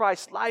trusts in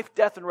Christ's life,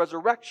 death, and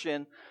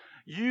resurrection,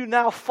 you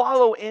now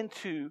follow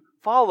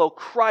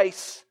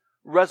Christ's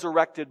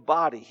resurrected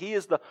body. He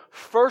is the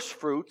first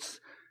fruits.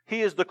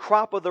 He is the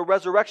crop of the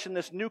resurrection,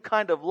 this new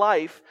kind of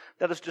life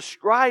that is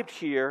described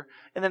here.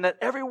 And then that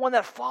everyone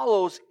that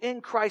follows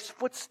in Christ's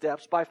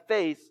footsteps by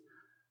faith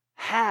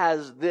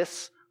has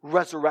this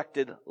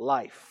resurrected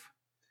life.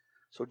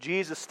 So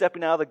Jesus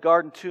stepping out of the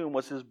garden tomb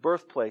was his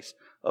birthplace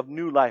of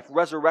new life,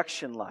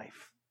 resurrection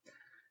life.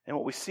 And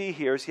what we see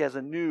here is he has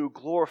a new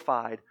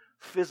glorified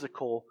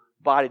physical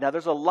body. Now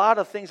there's a lot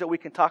of things that we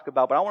can talk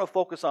about, but I want to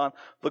focus on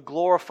the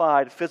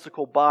glorified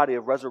physical body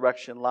of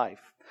resurrection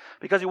life.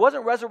 Because he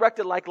wasn't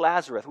resurrected like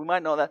Lazarus. We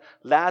might know that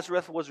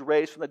Lazarus was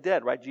raised from the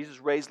dead, right? Jesus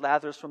raised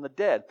Lazarus from the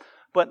dead.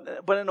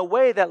 But in a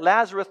way that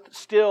Lazarus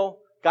still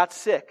got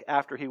sick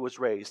after he was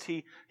raised.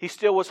 He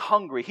still was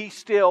hungry. He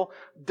still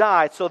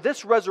died. So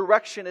this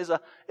resurrection is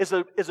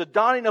a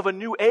dawning of a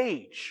new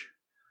age.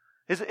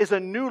 Is a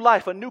new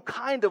life, a new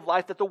kind of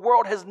life that the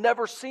world has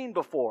never seen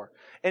before.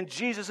 And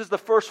Jesus is the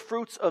first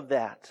fruits of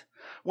that.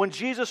 When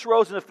Jesus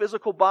rose in a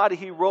physical body,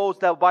 he rose,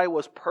 that body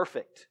was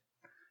perfect.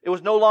 It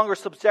was no longer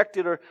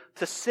subjected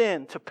to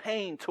sin, to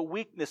pain, to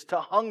weakness, to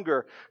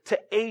hunger, to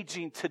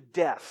aging, to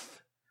death.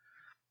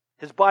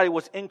 His body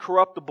was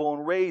incorruptible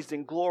and raised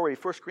in glory.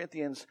 1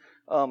 Corinthians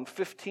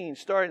 15,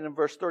 starting in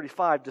verse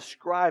 35,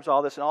 describes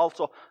all this, and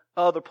also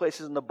other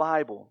places in the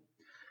Bible.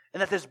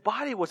 And that this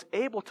body was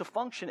able to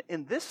function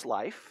in this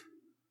life,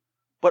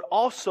 but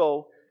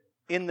also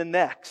in the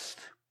next.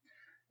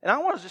 And I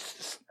want to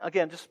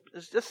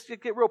just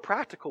get real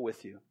practical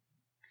with you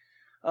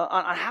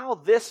on how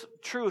this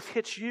truth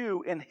hits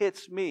you and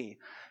hits me.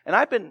 And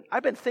I've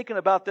been thinking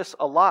about this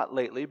a lot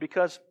lately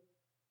because,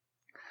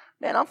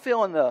 man, I'm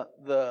feeling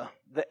the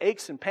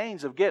aches and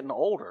pains of getting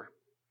older.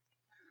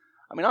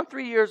 I mean, I'm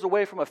 3 years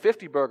away from a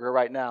 50 burger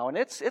right now, and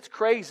it's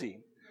crazy.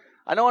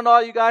 I know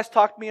all you guys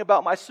talked to me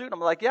about my suit. I'm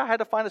like, yeah, I had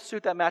to find a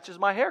suit that matches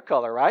my hair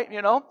color, right?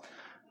 You know,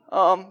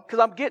 because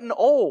I'm getting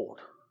old.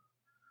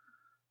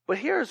 But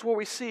here's where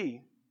we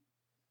see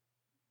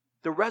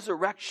the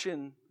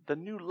resurrection, the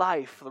new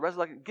life, the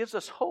resurrection gives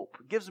us hope,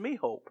 gives me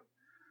hope.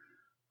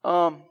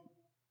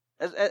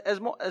 As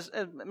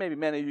maybe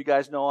many of you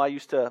guys know, I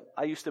used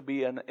to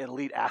be an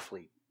elite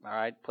athlete. All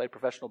right, played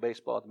professional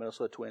baseball at the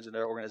Minnesota Twins in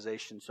their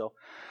organization. So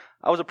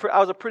I was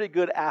a pretty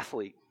good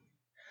athlete.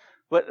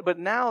 But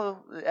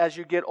now, as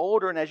you get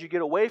older and as you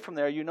get away from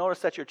there, you notice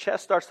that your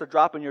chest starts to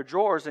drop in your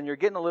drawers, and you're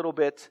getting a little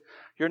bit.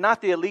 You're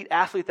not the elite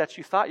athlete that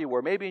you thought you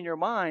were, maybe in your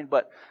mind,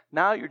 but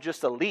now you're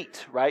just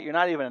elite, right? You're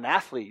not even an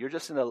athlete. You're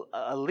just an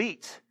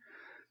elite.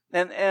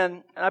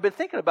 And I've been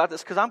thinking about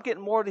this because I'm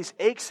getting more of these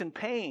aches and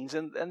pains.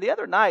 And the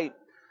other night,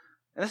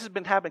 and this has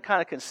been happening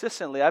kind of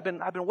consistently, I've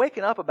been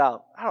waking up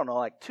about, I don't know,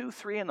 like 2,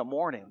 3 in the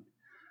morning.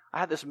 I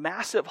had this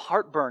massive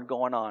heartburn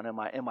going on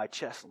in my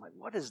chest. I'm like,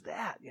 what is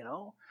that, you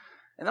know?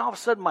 And then all of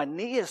a sudden my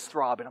knee is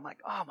throbbing. I'm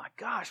like, oh my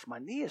gosh, my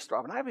knee is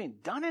throbbing. I haven't even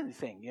done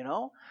anything, you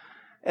know?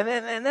 And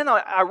then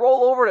I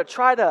roll over to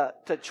try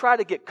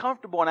to get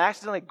comfortable, and I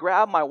accidentally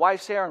grab my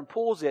wife's hair and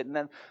pulls it. And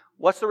then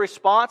what's the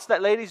response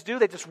that ladies do?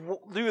 They just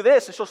do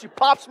this. And so she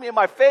pops me in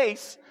my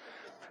face.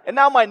 And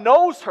now my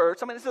nose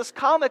hurts. I mean, it's this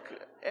comic,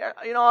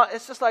 you know,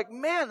 it's just like,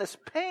 man, this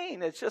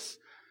pain. It's just,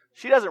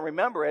 she doesn't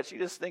remember it. She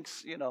just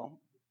thinks, you know,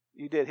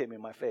 you did hit me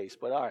in my face,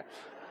 but all right.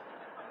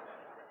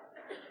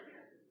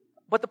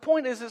 But the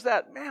point is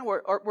that, man,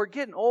 we're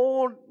getting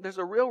old. There's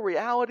a real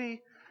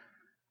reality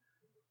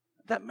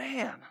that,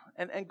 man,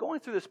 and going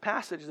through this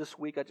passage this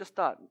week, I just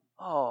thought,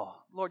 oh,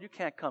 Lord, you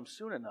can't come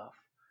soon enough.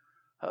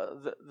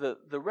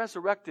 The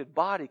resurrected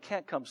body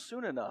can't come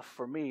soon enough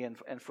for me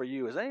and for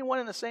you. Is anyone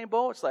in the same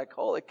boat? It's like,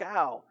 holy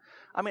cow.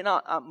 I mean,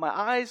 my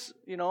eyes,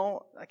 you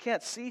know, I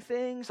can't see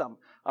things.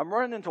 I'm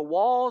running into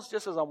walls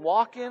just as I'm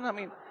walking. I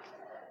mean,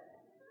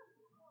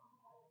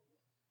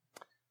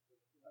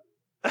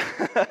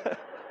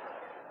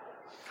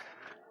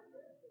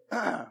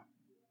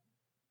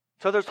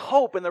 so there's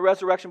hope in the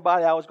resurrection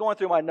body. I was going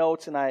through my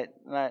notes, and I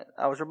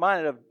was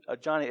reminded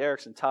of Johnny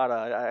Erickson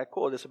Tada. I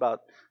quoted this about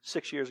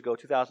 6 years ago,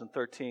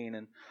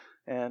 2013,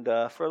 and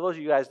for those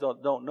of you guys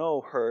don't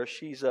know her,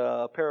 she's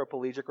a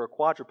paraplegic or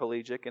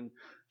quadriplegic, and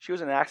she was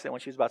in an accident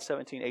when she was about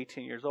 17,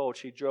 18 years old.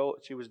 She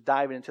was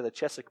diving into the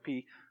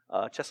Chesapeake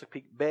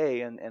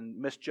Bay and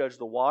misjudged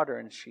the water,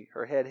 and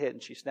her head hit,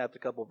 and she snapped a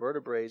couple of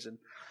vertebrae,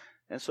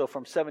 and so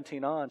from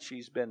 17 on,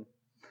 she's been.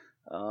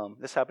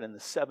 This happened in the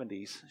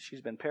 70s.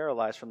 She's been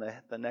paralyzed from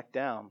the neck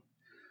down.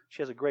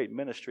 She has a great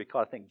ministry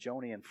called, I think,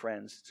 Joni and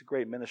Friends. It's a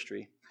great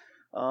ministry.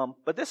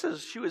 But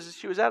she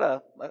was at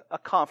a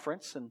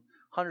conference, and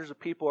hundreds of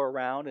people are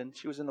around, and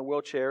she was in the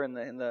wheelchair, and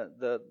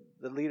the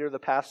leader, the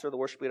pastor, the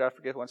worship leader, I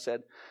forget who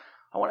said,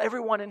 I want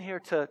everyone in here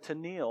to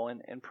kneel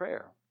in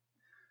prayer.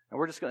 And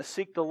we're just going to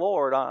seek the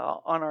Lord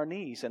on our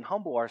knees and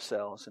humble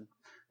ourselves.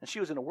 And she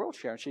was in a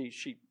wheelchair, and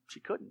she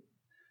couldn't.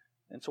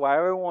 And so while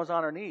everyone was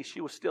on her knees,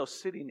 she was still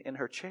sitting in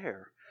her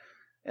chair.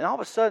 And all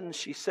of a sudden,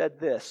 she said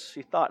this.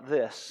 She thought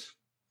this,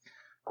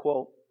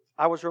 quote,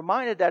 I was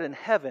reminded that in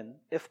heaven,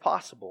 if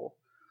possible,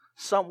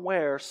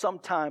 somewhere,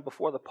 sometime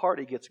before the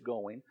party gets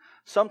going,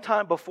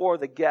 sometime before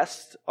the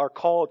guests are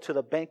called to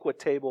the banquet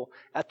table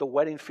at the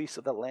wedding feast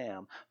of the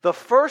Lamb, the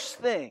first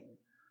thing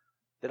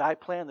that I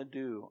plan to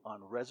do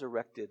on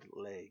resurrected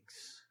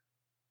legs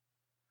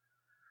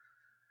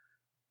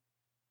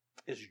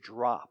is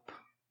drop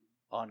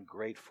on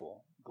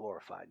grateful,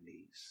 glorified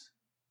knees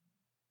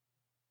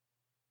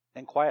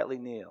and quietly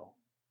kneel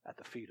at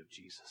the feet of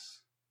Jesus.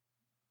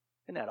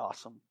 Isn't that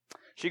awesome?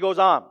 She goes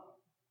on.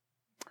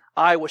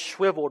 I was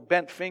shriveled,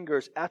 bent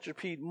fingers,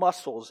 atrophied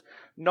muscles,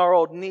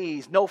 gnarled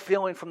knees, no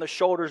feeling from the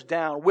shoulders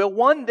down. Will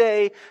one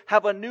day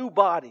have a new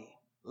body,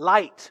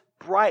 light,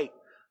 bright,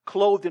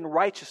 clothed in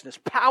righteousness,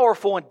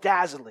 powerful and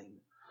dazzling.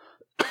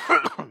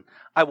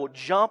 I will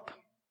jump,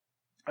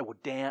 I will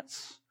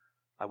dance,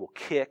 I will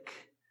kick,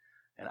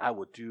 and I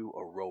will do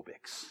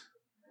aerobics.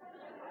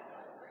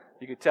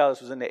 You could tell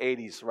this was in the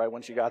 80s, right,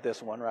 when she got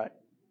this one, right?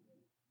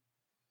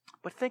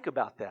 But think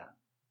about that.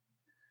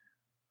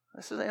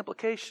 This is an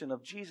implication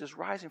of Jesus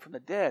rising from the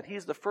dead. He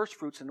is the first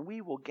fruits, and we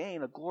will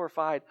gain a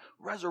glorified,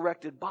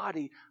 resurrected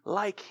body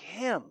like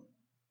Him.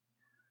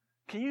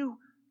 Can you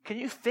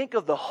think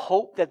of the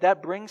hope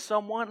that brings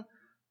someone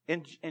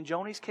in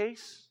Joni's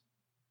case?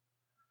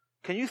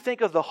 Can you think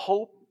of the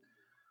hope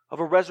of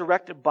a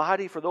resurrected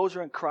body for those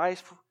who are in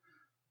Christ?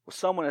 With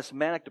someone that's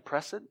manic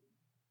depressive,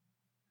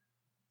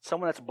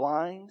 someone that's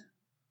blind,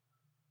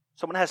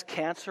 someone that has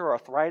cancer or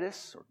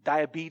arthritis or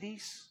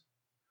diabetes,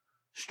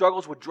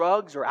 struggles with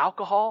drugs or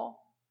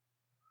alcohol.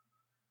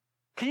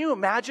 Can you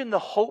imagine the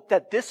hope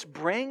that this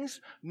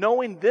brings,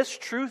 knowing this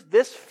truth,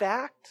 this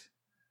fact?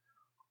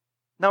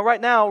 Now,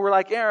 right now, we're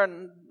like,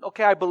 Aaron,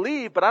 okay, I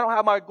believe, but I don't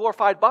have my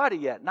glorified body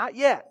yet. Not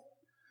yet.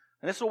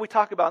 And this is what we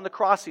talk about in the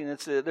crossing.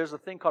 There's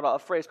a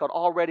phrase called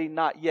already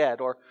not yet,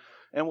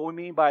 and what we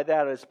mean by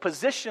that is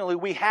positionally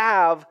we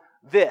have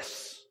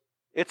this.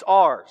 It's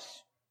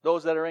ours,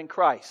 those that are in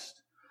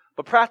Christ.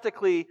 But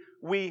practically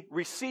we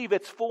receive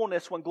its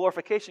fullness when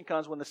glorification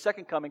comes, when the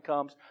second coming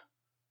comes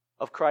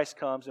of Christ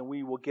comes, and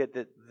we will get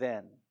it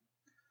then.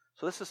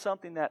 So this is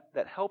something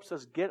that helps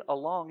us get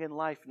along in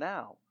life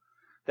now.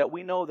 that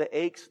we know the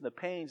aches and the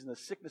pains and the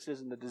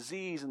sicknesses and the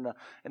disease and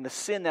the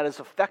sin that is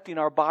affecting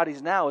our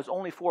bodies now is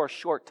only for a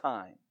short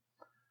time.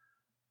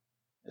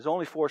 Is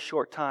only for a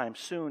short time,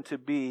 soon to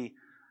be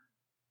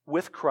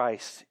with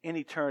Christ in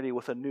eternity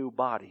with a new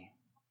body.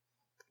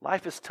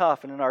 Life is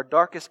tough, and in our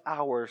darkest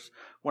hours,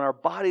 when our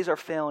bodies are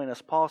failing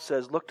us, Paul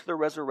says, look to the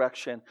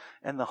resurrection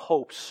and the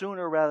hope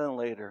sooner rather than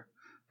later,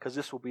 because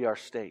this will be our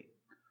state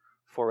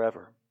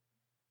forever.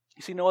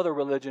 You see, no other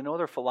religion, no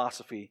other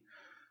philosophy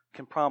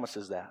can promise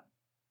us that.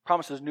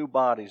 Promises new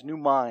bodies, new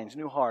minds,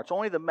 new hearts.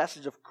 Only the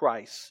message of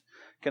Christ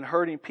can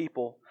hurting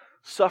people,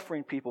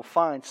 suffering people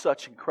find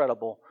such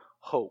incredible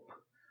hope.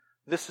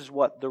 This is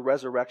what the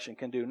resurrection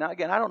can do. Now,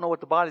 again, I don't know what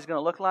the body's going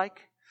to look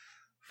like,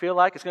 feel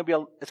like. It's going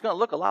to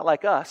look a lot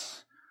like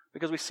us,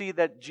 because we see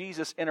that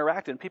Jesus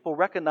interacted and people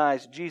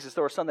recognized Jesus.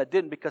 There were some that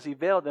didn't because he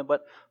veiled them,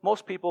 but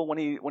most people, when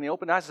he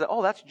opened eyes, said,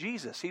 "Oh, that's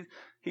Jesus.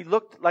 He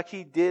looked like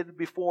he did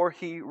before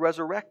he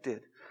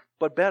resurrected,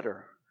 but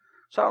better."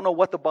 So I don't know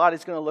what the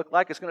body's going to look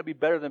like. It's going to be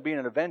better than being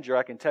an Avenger,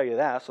 I can tell you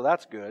that. So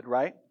that's good,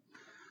 right?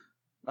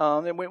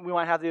 And we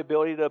might have the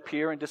ability to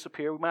appear and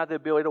disappear. We might have the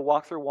ability to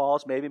walk through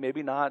walls,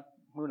 maybe not.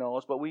 Who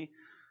knows? But we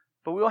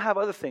will have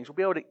other things. We'll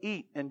be able to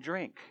eat and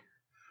drink.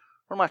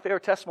 One of my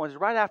favorite testimonies is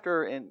right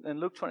after in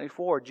Luke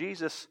 24,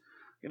 Jesus,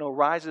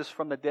 rises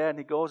from the dead and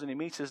he goes and he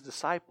meets his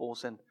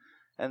disciples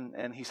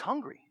and he's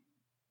hungry.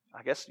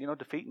 I guess,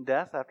 defeating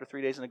death after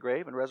 3 days in the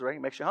grave and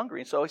resurrecting makes you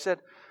hungry. And so he said,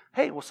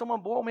 "Hey, will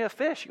someone boil me a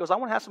fish?" He goes, "I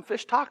want to have some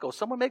fish tacos.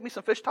 Someone make me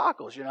some fish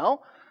tacos,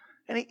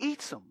 And he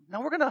eats them.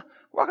 Now we're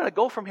gonna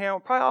go from here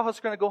and probably all of us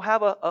are gonna go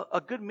have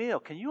a good meal.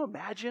 Can you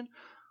imagine?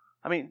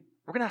 I mean,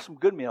 we're going to have some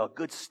good meal, a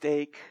good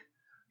steak,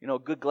 a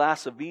good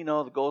glass of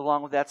vino that goes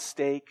along with that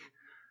steak.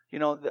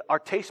 Our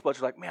taste buds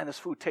are like, man, this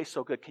food tastes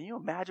so good. Can you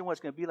imagine what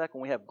it's going to be like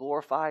when we have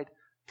glorified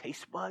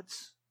taste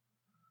buds?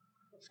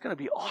 It's going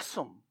to be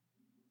awesome.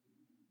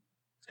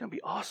 It's going to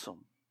be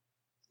awesome.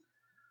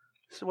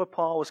 This is what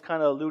Paul was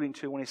kind of alluding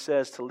to when he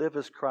says, to live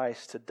is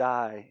Christ, to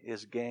die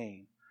is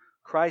gain.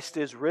 Christ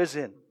is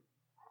risen.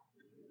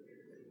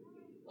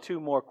 2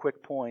 more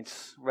quick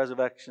points.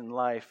 Resurrection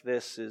life.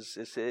 This is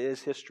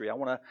history. I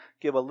want to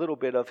give a little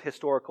bit of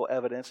historical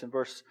evidence. In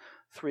verse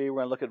 3, we're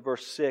going to look at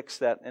verse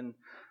 6. And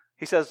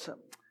he says,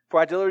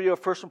 "For I deliver you of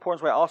first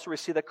importance, where I also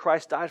received that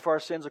Christ died for our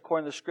sins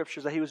according to the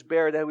Scriptures, that he was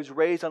buried, that he was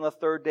raised on the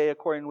 3rd day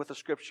according with the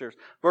Scriptures."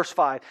 Verse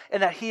 5,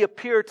 "And that he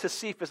appeared to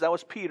Cephas," that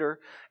was Peter,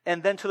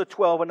 "and then to the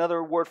 12,"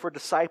 another word for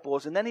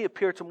disciples. "And then he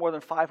appeared to more than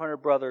 500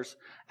 brothers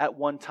at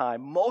one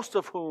time, most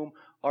of whom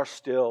are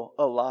still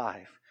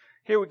alive."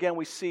 Here again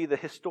we see the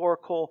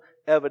historical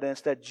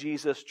evidence that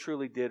Jesus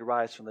truly did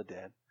rise from the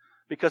dead,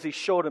 because he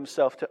showed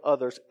himself to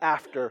others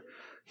after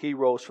he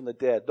rose from the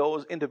dead.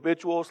 Those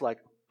individuals like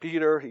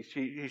Peter,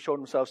 he showed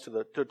himself to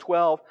the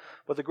 12,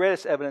 but the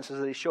greatest evidence is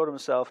that he showed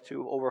himself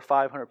to over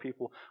 500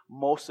 people.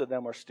 Most of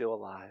them are still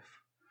alive.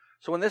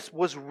 So when this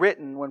was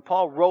written, when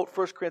Paul wrote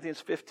 1 Corinthians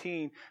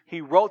 15,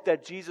 he wrote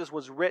that Jesus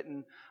was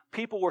written.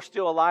 People were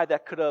still alive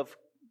that could have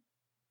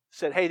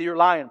said, "Hey, you're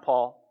lying,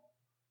 Paul.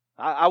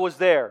 I was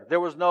there. There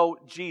was no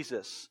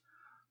Jesus."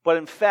 But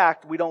in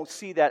fact, we don't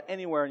see that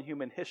anywhere in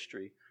human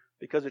history,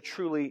 because it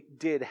truly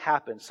did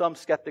happen. Some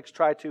skeptics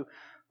try to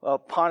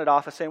pawn it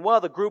off as saying, well,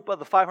 the group of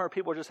the 500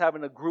 people were just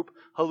having a group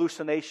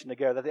hallucination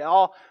together, that they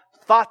all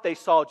thought they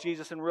saw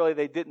Jesus and really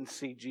they didn't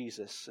see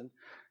Jesus. And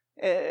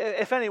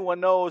if anyone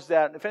knows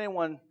that, if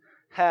anyone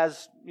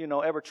has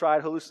ever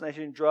tried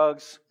hallucination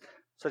drugs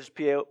such as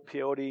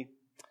peyote,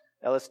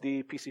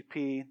 LSD,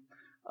 PCP,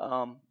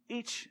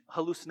 each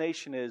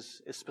hallucination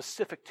is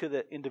specific to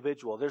the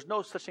individual. There's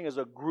no such thing as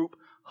a group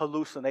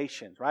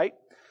hallucination, right?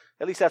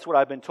 At least that's what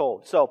I've been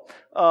told. So,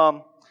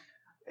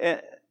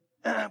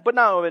 but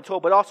not only I've been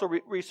told, but also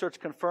research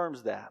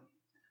confirms that.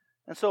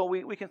 And so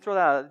we can throw that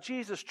out.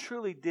 Jesus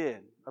truly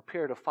did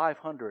appear to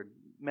 500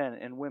 men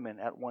and women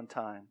at one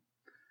time.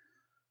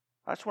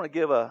 I just want to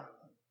give a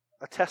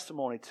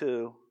testimony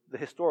to the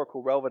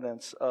historical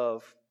relevance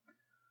of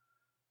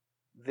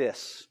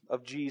this,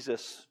 of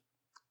Jesus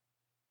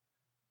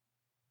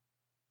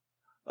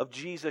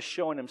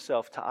showing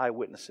himself to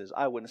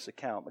eyewitness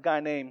account. A guy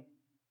named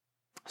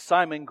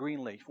Simon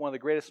Greenleaf, one of the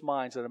greatest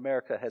minds that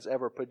America has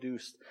ever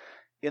produced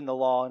in the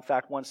law. In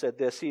fact, one said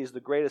this: he is the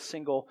greatest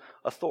single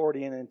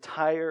authority in the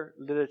entire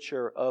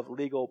literature of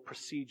legal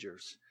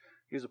procedures.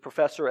 He was a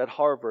professor at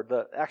Harvard.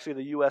 Actually,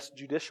 the U.S.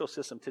 judicial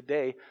system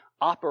today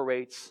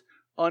operates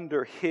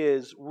under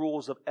his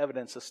rules of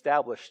evidence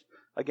established,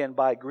 again,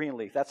 by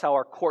Greenleaf. That's how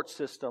our court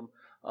system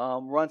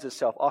runs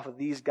itself, off of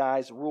these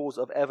guys' rules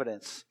of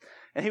evidence.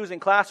 And he was in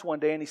class one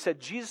day and he said,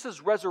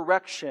 Jesus'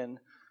 resurrection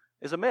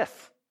is a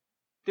myth.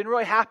 Didn't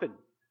really happen.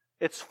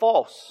 It's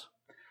false.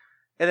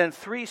 And then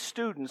 3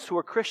 students who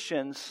were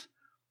Christians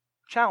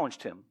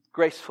challenged him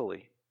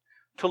gracefully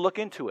to look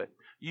into it,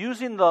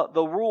 using the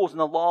rules and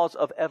the laws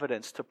of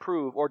evidence to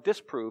prove or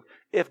disprove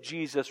if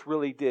Jesus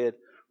really did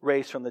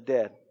raise from the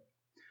dead.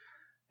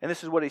 And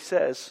this is what he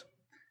says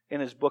in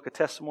his book, A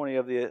Testimony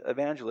of the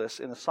Evangelist,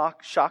 in a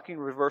shocking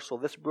reversal,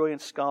 this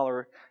brilliant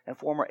scholar and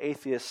former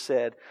atheist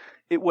said,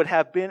 "It would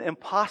have been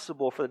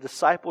impossible for the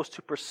disciples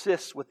to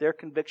persist with their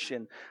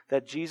conviction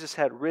that Jesus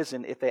had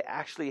risen if they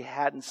actually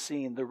hadn't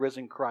seen the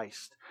risen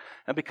Christ.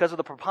 And because of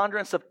the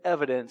preponderance of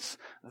evidence,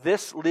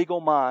 this legal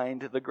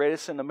mind, the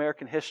greatest in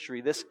American history,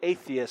 this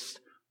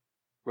atheist,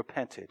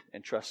 repented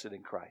and trusted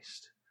in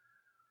Christ."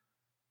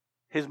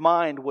 His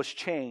mind was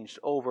changed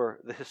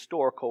over the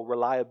historical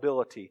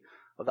reliability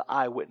of the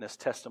eyewitness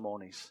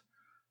testimonies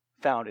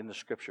found in the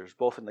Scriptures,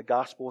 both in the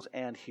Gospels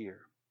and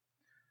here.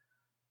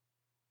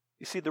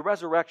 You see, the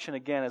resurrection,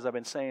 again, as I've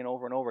been saying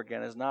over and over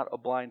again, is not a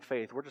blind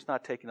faith. We're just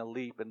not taking a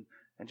leap and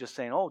just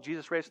saying, oh,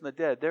 Jesus raised from the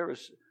dead. There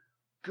is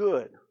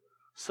good,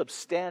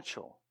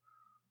 substantial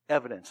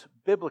evidence,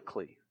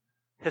 biblically,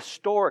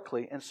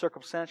 historically, and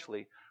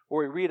circumstantially,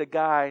 where we read a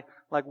guy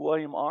like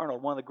William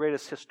Arnold, one of the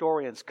greatest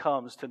historians,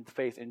 comes to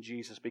faith in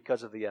Jesus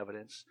because of the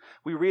evidence.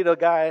 We read a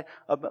guy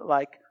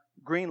like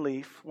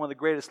Greenleaf, one of the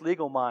greatest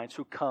legal minds,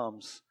 who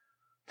comes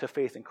to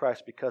faith in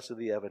Christ because of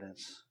the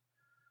evidence.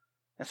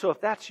 And so if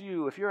that's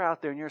you, if you're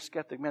out there and you're a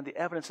skeptic, man, the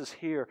evidence is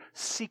here.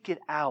 Seek it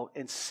out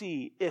and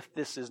see if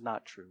this is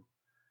not true.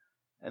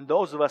 And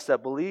those of us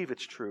that believe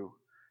it's true,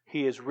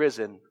 He is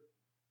risen.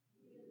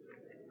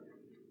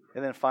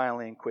 And then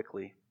finally and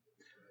quickly,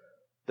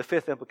 the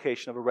fifth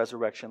implication of a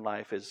resurrection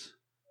life is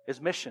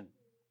mission.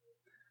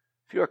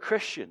 If you're a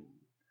Christian,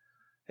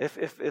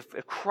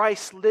 if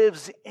Christ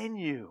lives in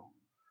you,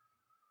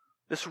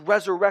 this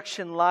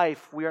resurrection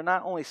life, we are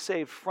not only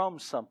saved from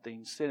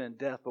something, sin and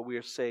death, but we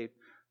are saved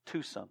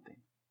to something.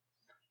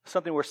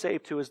 Something we're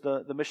saved to is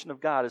the mission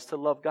of God, is to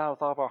love God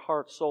with all of our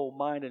heart, soul,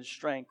 mind, and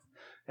strength,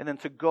 and then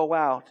to go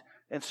out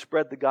and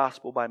spread the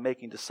gospel by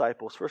making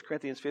disciples. 1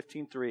 Corinthians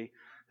 15:3,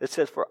 it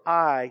says, "For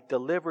I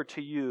delivered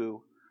to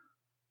you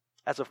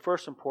as of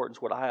first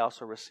importance what I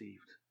also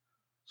received."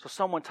 So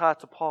someone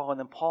taught to Paul, and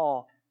then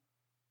Paul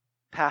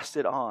passed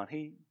it on.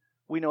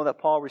 We know that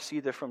Paul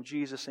received it from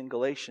Jesus in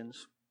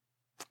Galatians,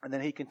 and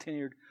then he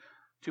continued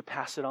to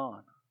pass it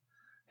on.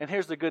 And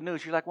here's the good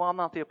news. You're like, well, I'm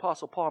not the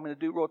Apostle Paul. I'm going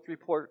to wrote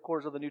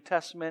 3/4 of the New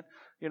Testament.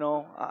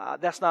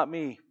 That's not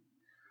me.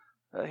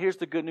 Here's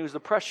the good news. The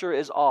pressure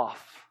is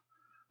off.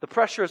 The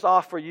pressure is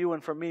off for you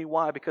and for me.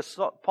 Why? Because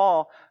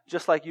Paul,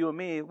 just like you and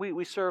me,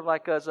 we serve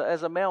like as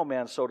a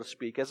mailman, so to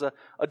speak, as a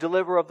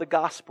deliverer of the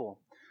gospel.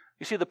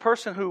 You see, the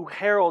person who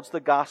heralds the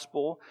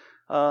gospel,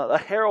 a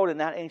herald in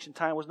that ancient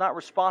time, was not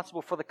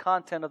responsible for the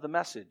content of the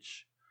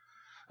message.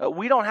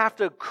 We don't have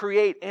to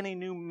create any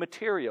new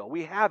material.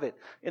 We have it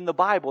in the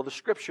Bible, the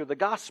Scripture, the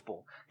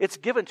gospel. It's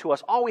given to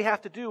us. All we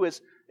have to do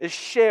is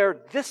share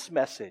this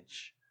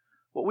message,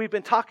 what we've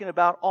been talking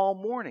about all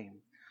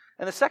morning.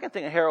 And the second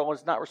thing a herald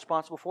is not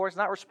responsible for is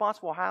not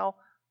responsible how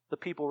the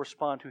people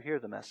respond who hear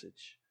the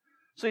message.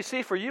 So you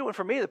see, for you and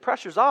for me, the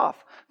pressure's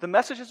off. The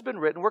message has been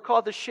written. We're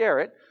called to share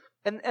it,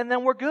 and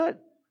then we're good.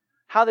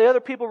 How the other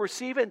people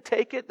receive it and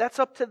take it, that's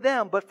up to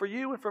them. But for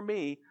you and for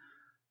me,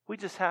 we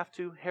just have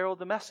to herald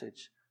the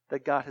message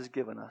that God has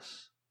given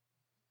us.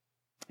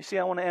 You see,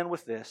 I want to end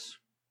with this.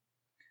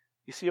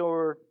 You see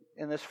over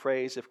in this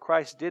phrase, if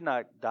Christ did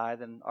not die,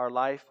 then our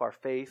life, our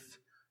faith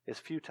is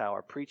futile.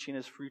 Our preaching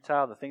is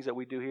futile. The things that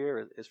we do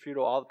here is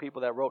futile. All the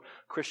people that wrote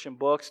Christian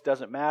books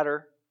doesn't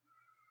matter.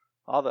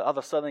 All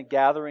the Southern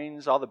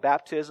gatherings, all the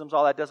baptisms,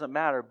 all that doesn't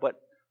matter.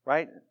 But,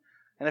 right?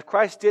 And if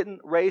Christ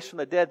didn't raise from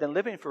the dead, then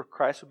living for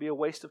Christ would be a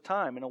waste of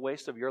time and a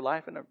waste of your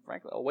life and,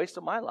 frankly, a waste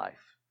of my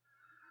life.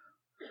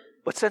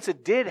 But since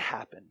it did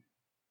happen,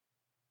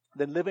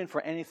 then living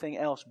for anything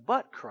else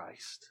but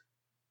Christ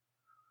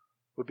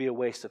would be a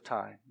waste of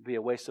time, be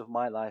a waste of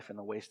my life and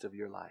a waste of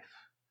your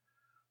life.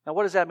 Now,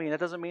 what does that mean? That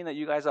doesn't mean that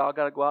you guys all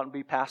got to go out and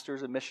be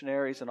pastors and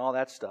missionaries and all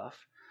that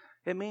stuff.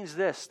 It means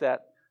this,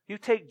 that you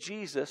take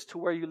Jesus to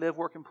where you live,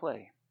 work, and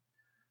play.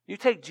 You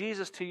take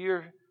Jesus to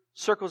your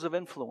circles of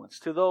influence,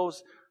 to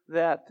those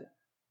that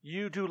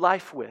you do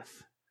life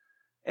with.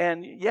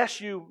 And yes,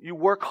 you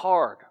work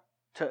hard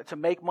to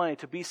make money,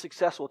 to be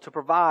successful, to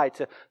provide,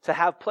 to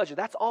have pleasure.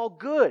 That's all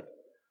good.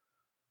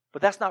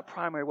 But that's not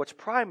primary. What's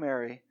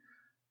primary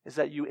is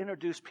that you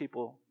introduce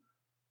people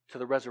to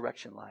the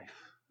resurrection life.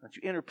 That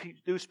you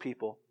introduce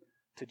people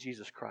to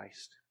Jesus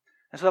Christ.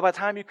 And so by the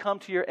time you come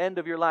to your end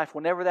of your life,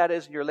 whenever that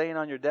is, and you're laying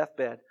on your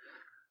deathbed,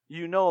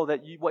 you know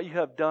that what you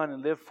have done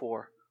and lived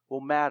for will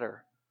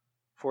matter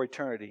for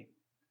eternity.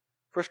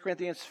 1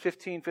 Corinthians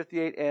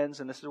 15:58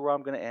 ends, and this is where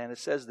I'm going to end. It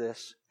says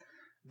this,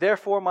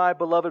 "Therefore, my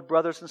beloved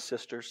brothers and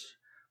sisters,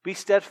 be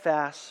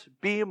steadfast,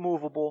 be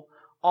immovable,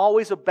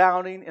 always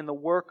abounding in the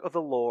work of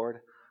the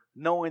Lord,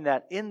 knowing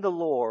that in the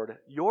Lord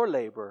your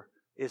labor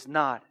is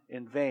not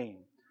in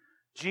vain."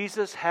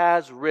 Jesus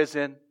has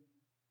risen.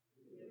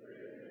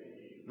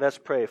 Let's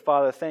pray.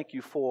 Father, thank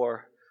you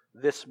for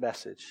this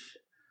message.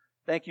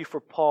 Thank you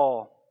for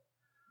Paul,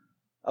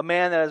 a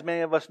man that, as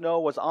many of us know,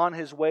 was on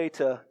his way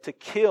to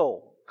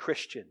kill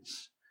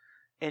Christians,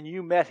 and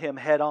you met him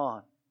head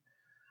on.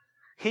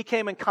 He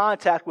came in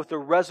contact with the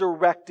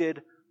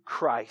resurrected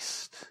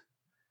Christ,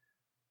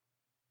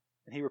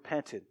 and he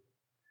repented.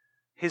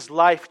 his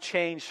life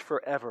changed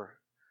forever.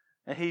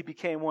 And he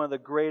became one of the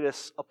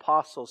greatest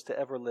apostles to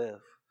ever live.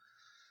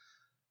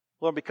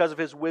 Lord, because of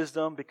his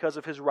wisdom, because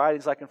of his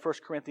writings, like in 1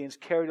 Corinthians,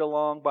 carried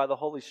along by the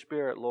Holy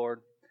Spirit,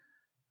 Lord,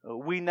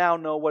 we now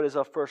know what is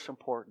of first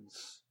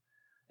importance.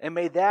 And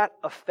may that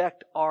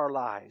affect our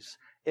lives.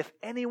 If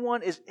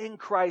anyone is in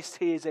Christ,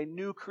 he is a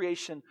new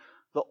creation.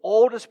 The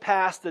old is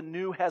past, the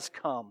new has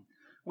come.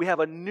 We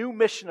have a new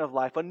mission of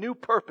life, a new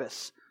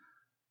purpose.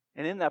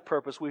 And in that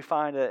purpose, we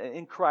find that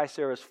in Christ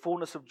there is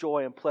fullness of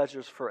joy and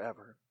pleasures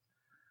forever.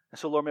 And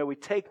so, Lord, may we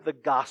take the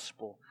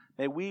gospel.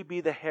 May we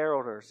be the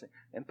heralders,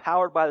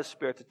 empowered by the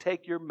Spirit, to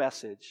take your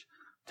message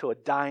to a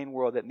dying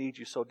world that needs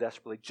you so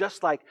desperately,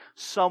 just like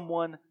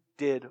someone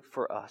did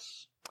for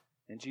us.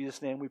 In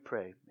Jesus' name we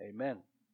pray. Amen.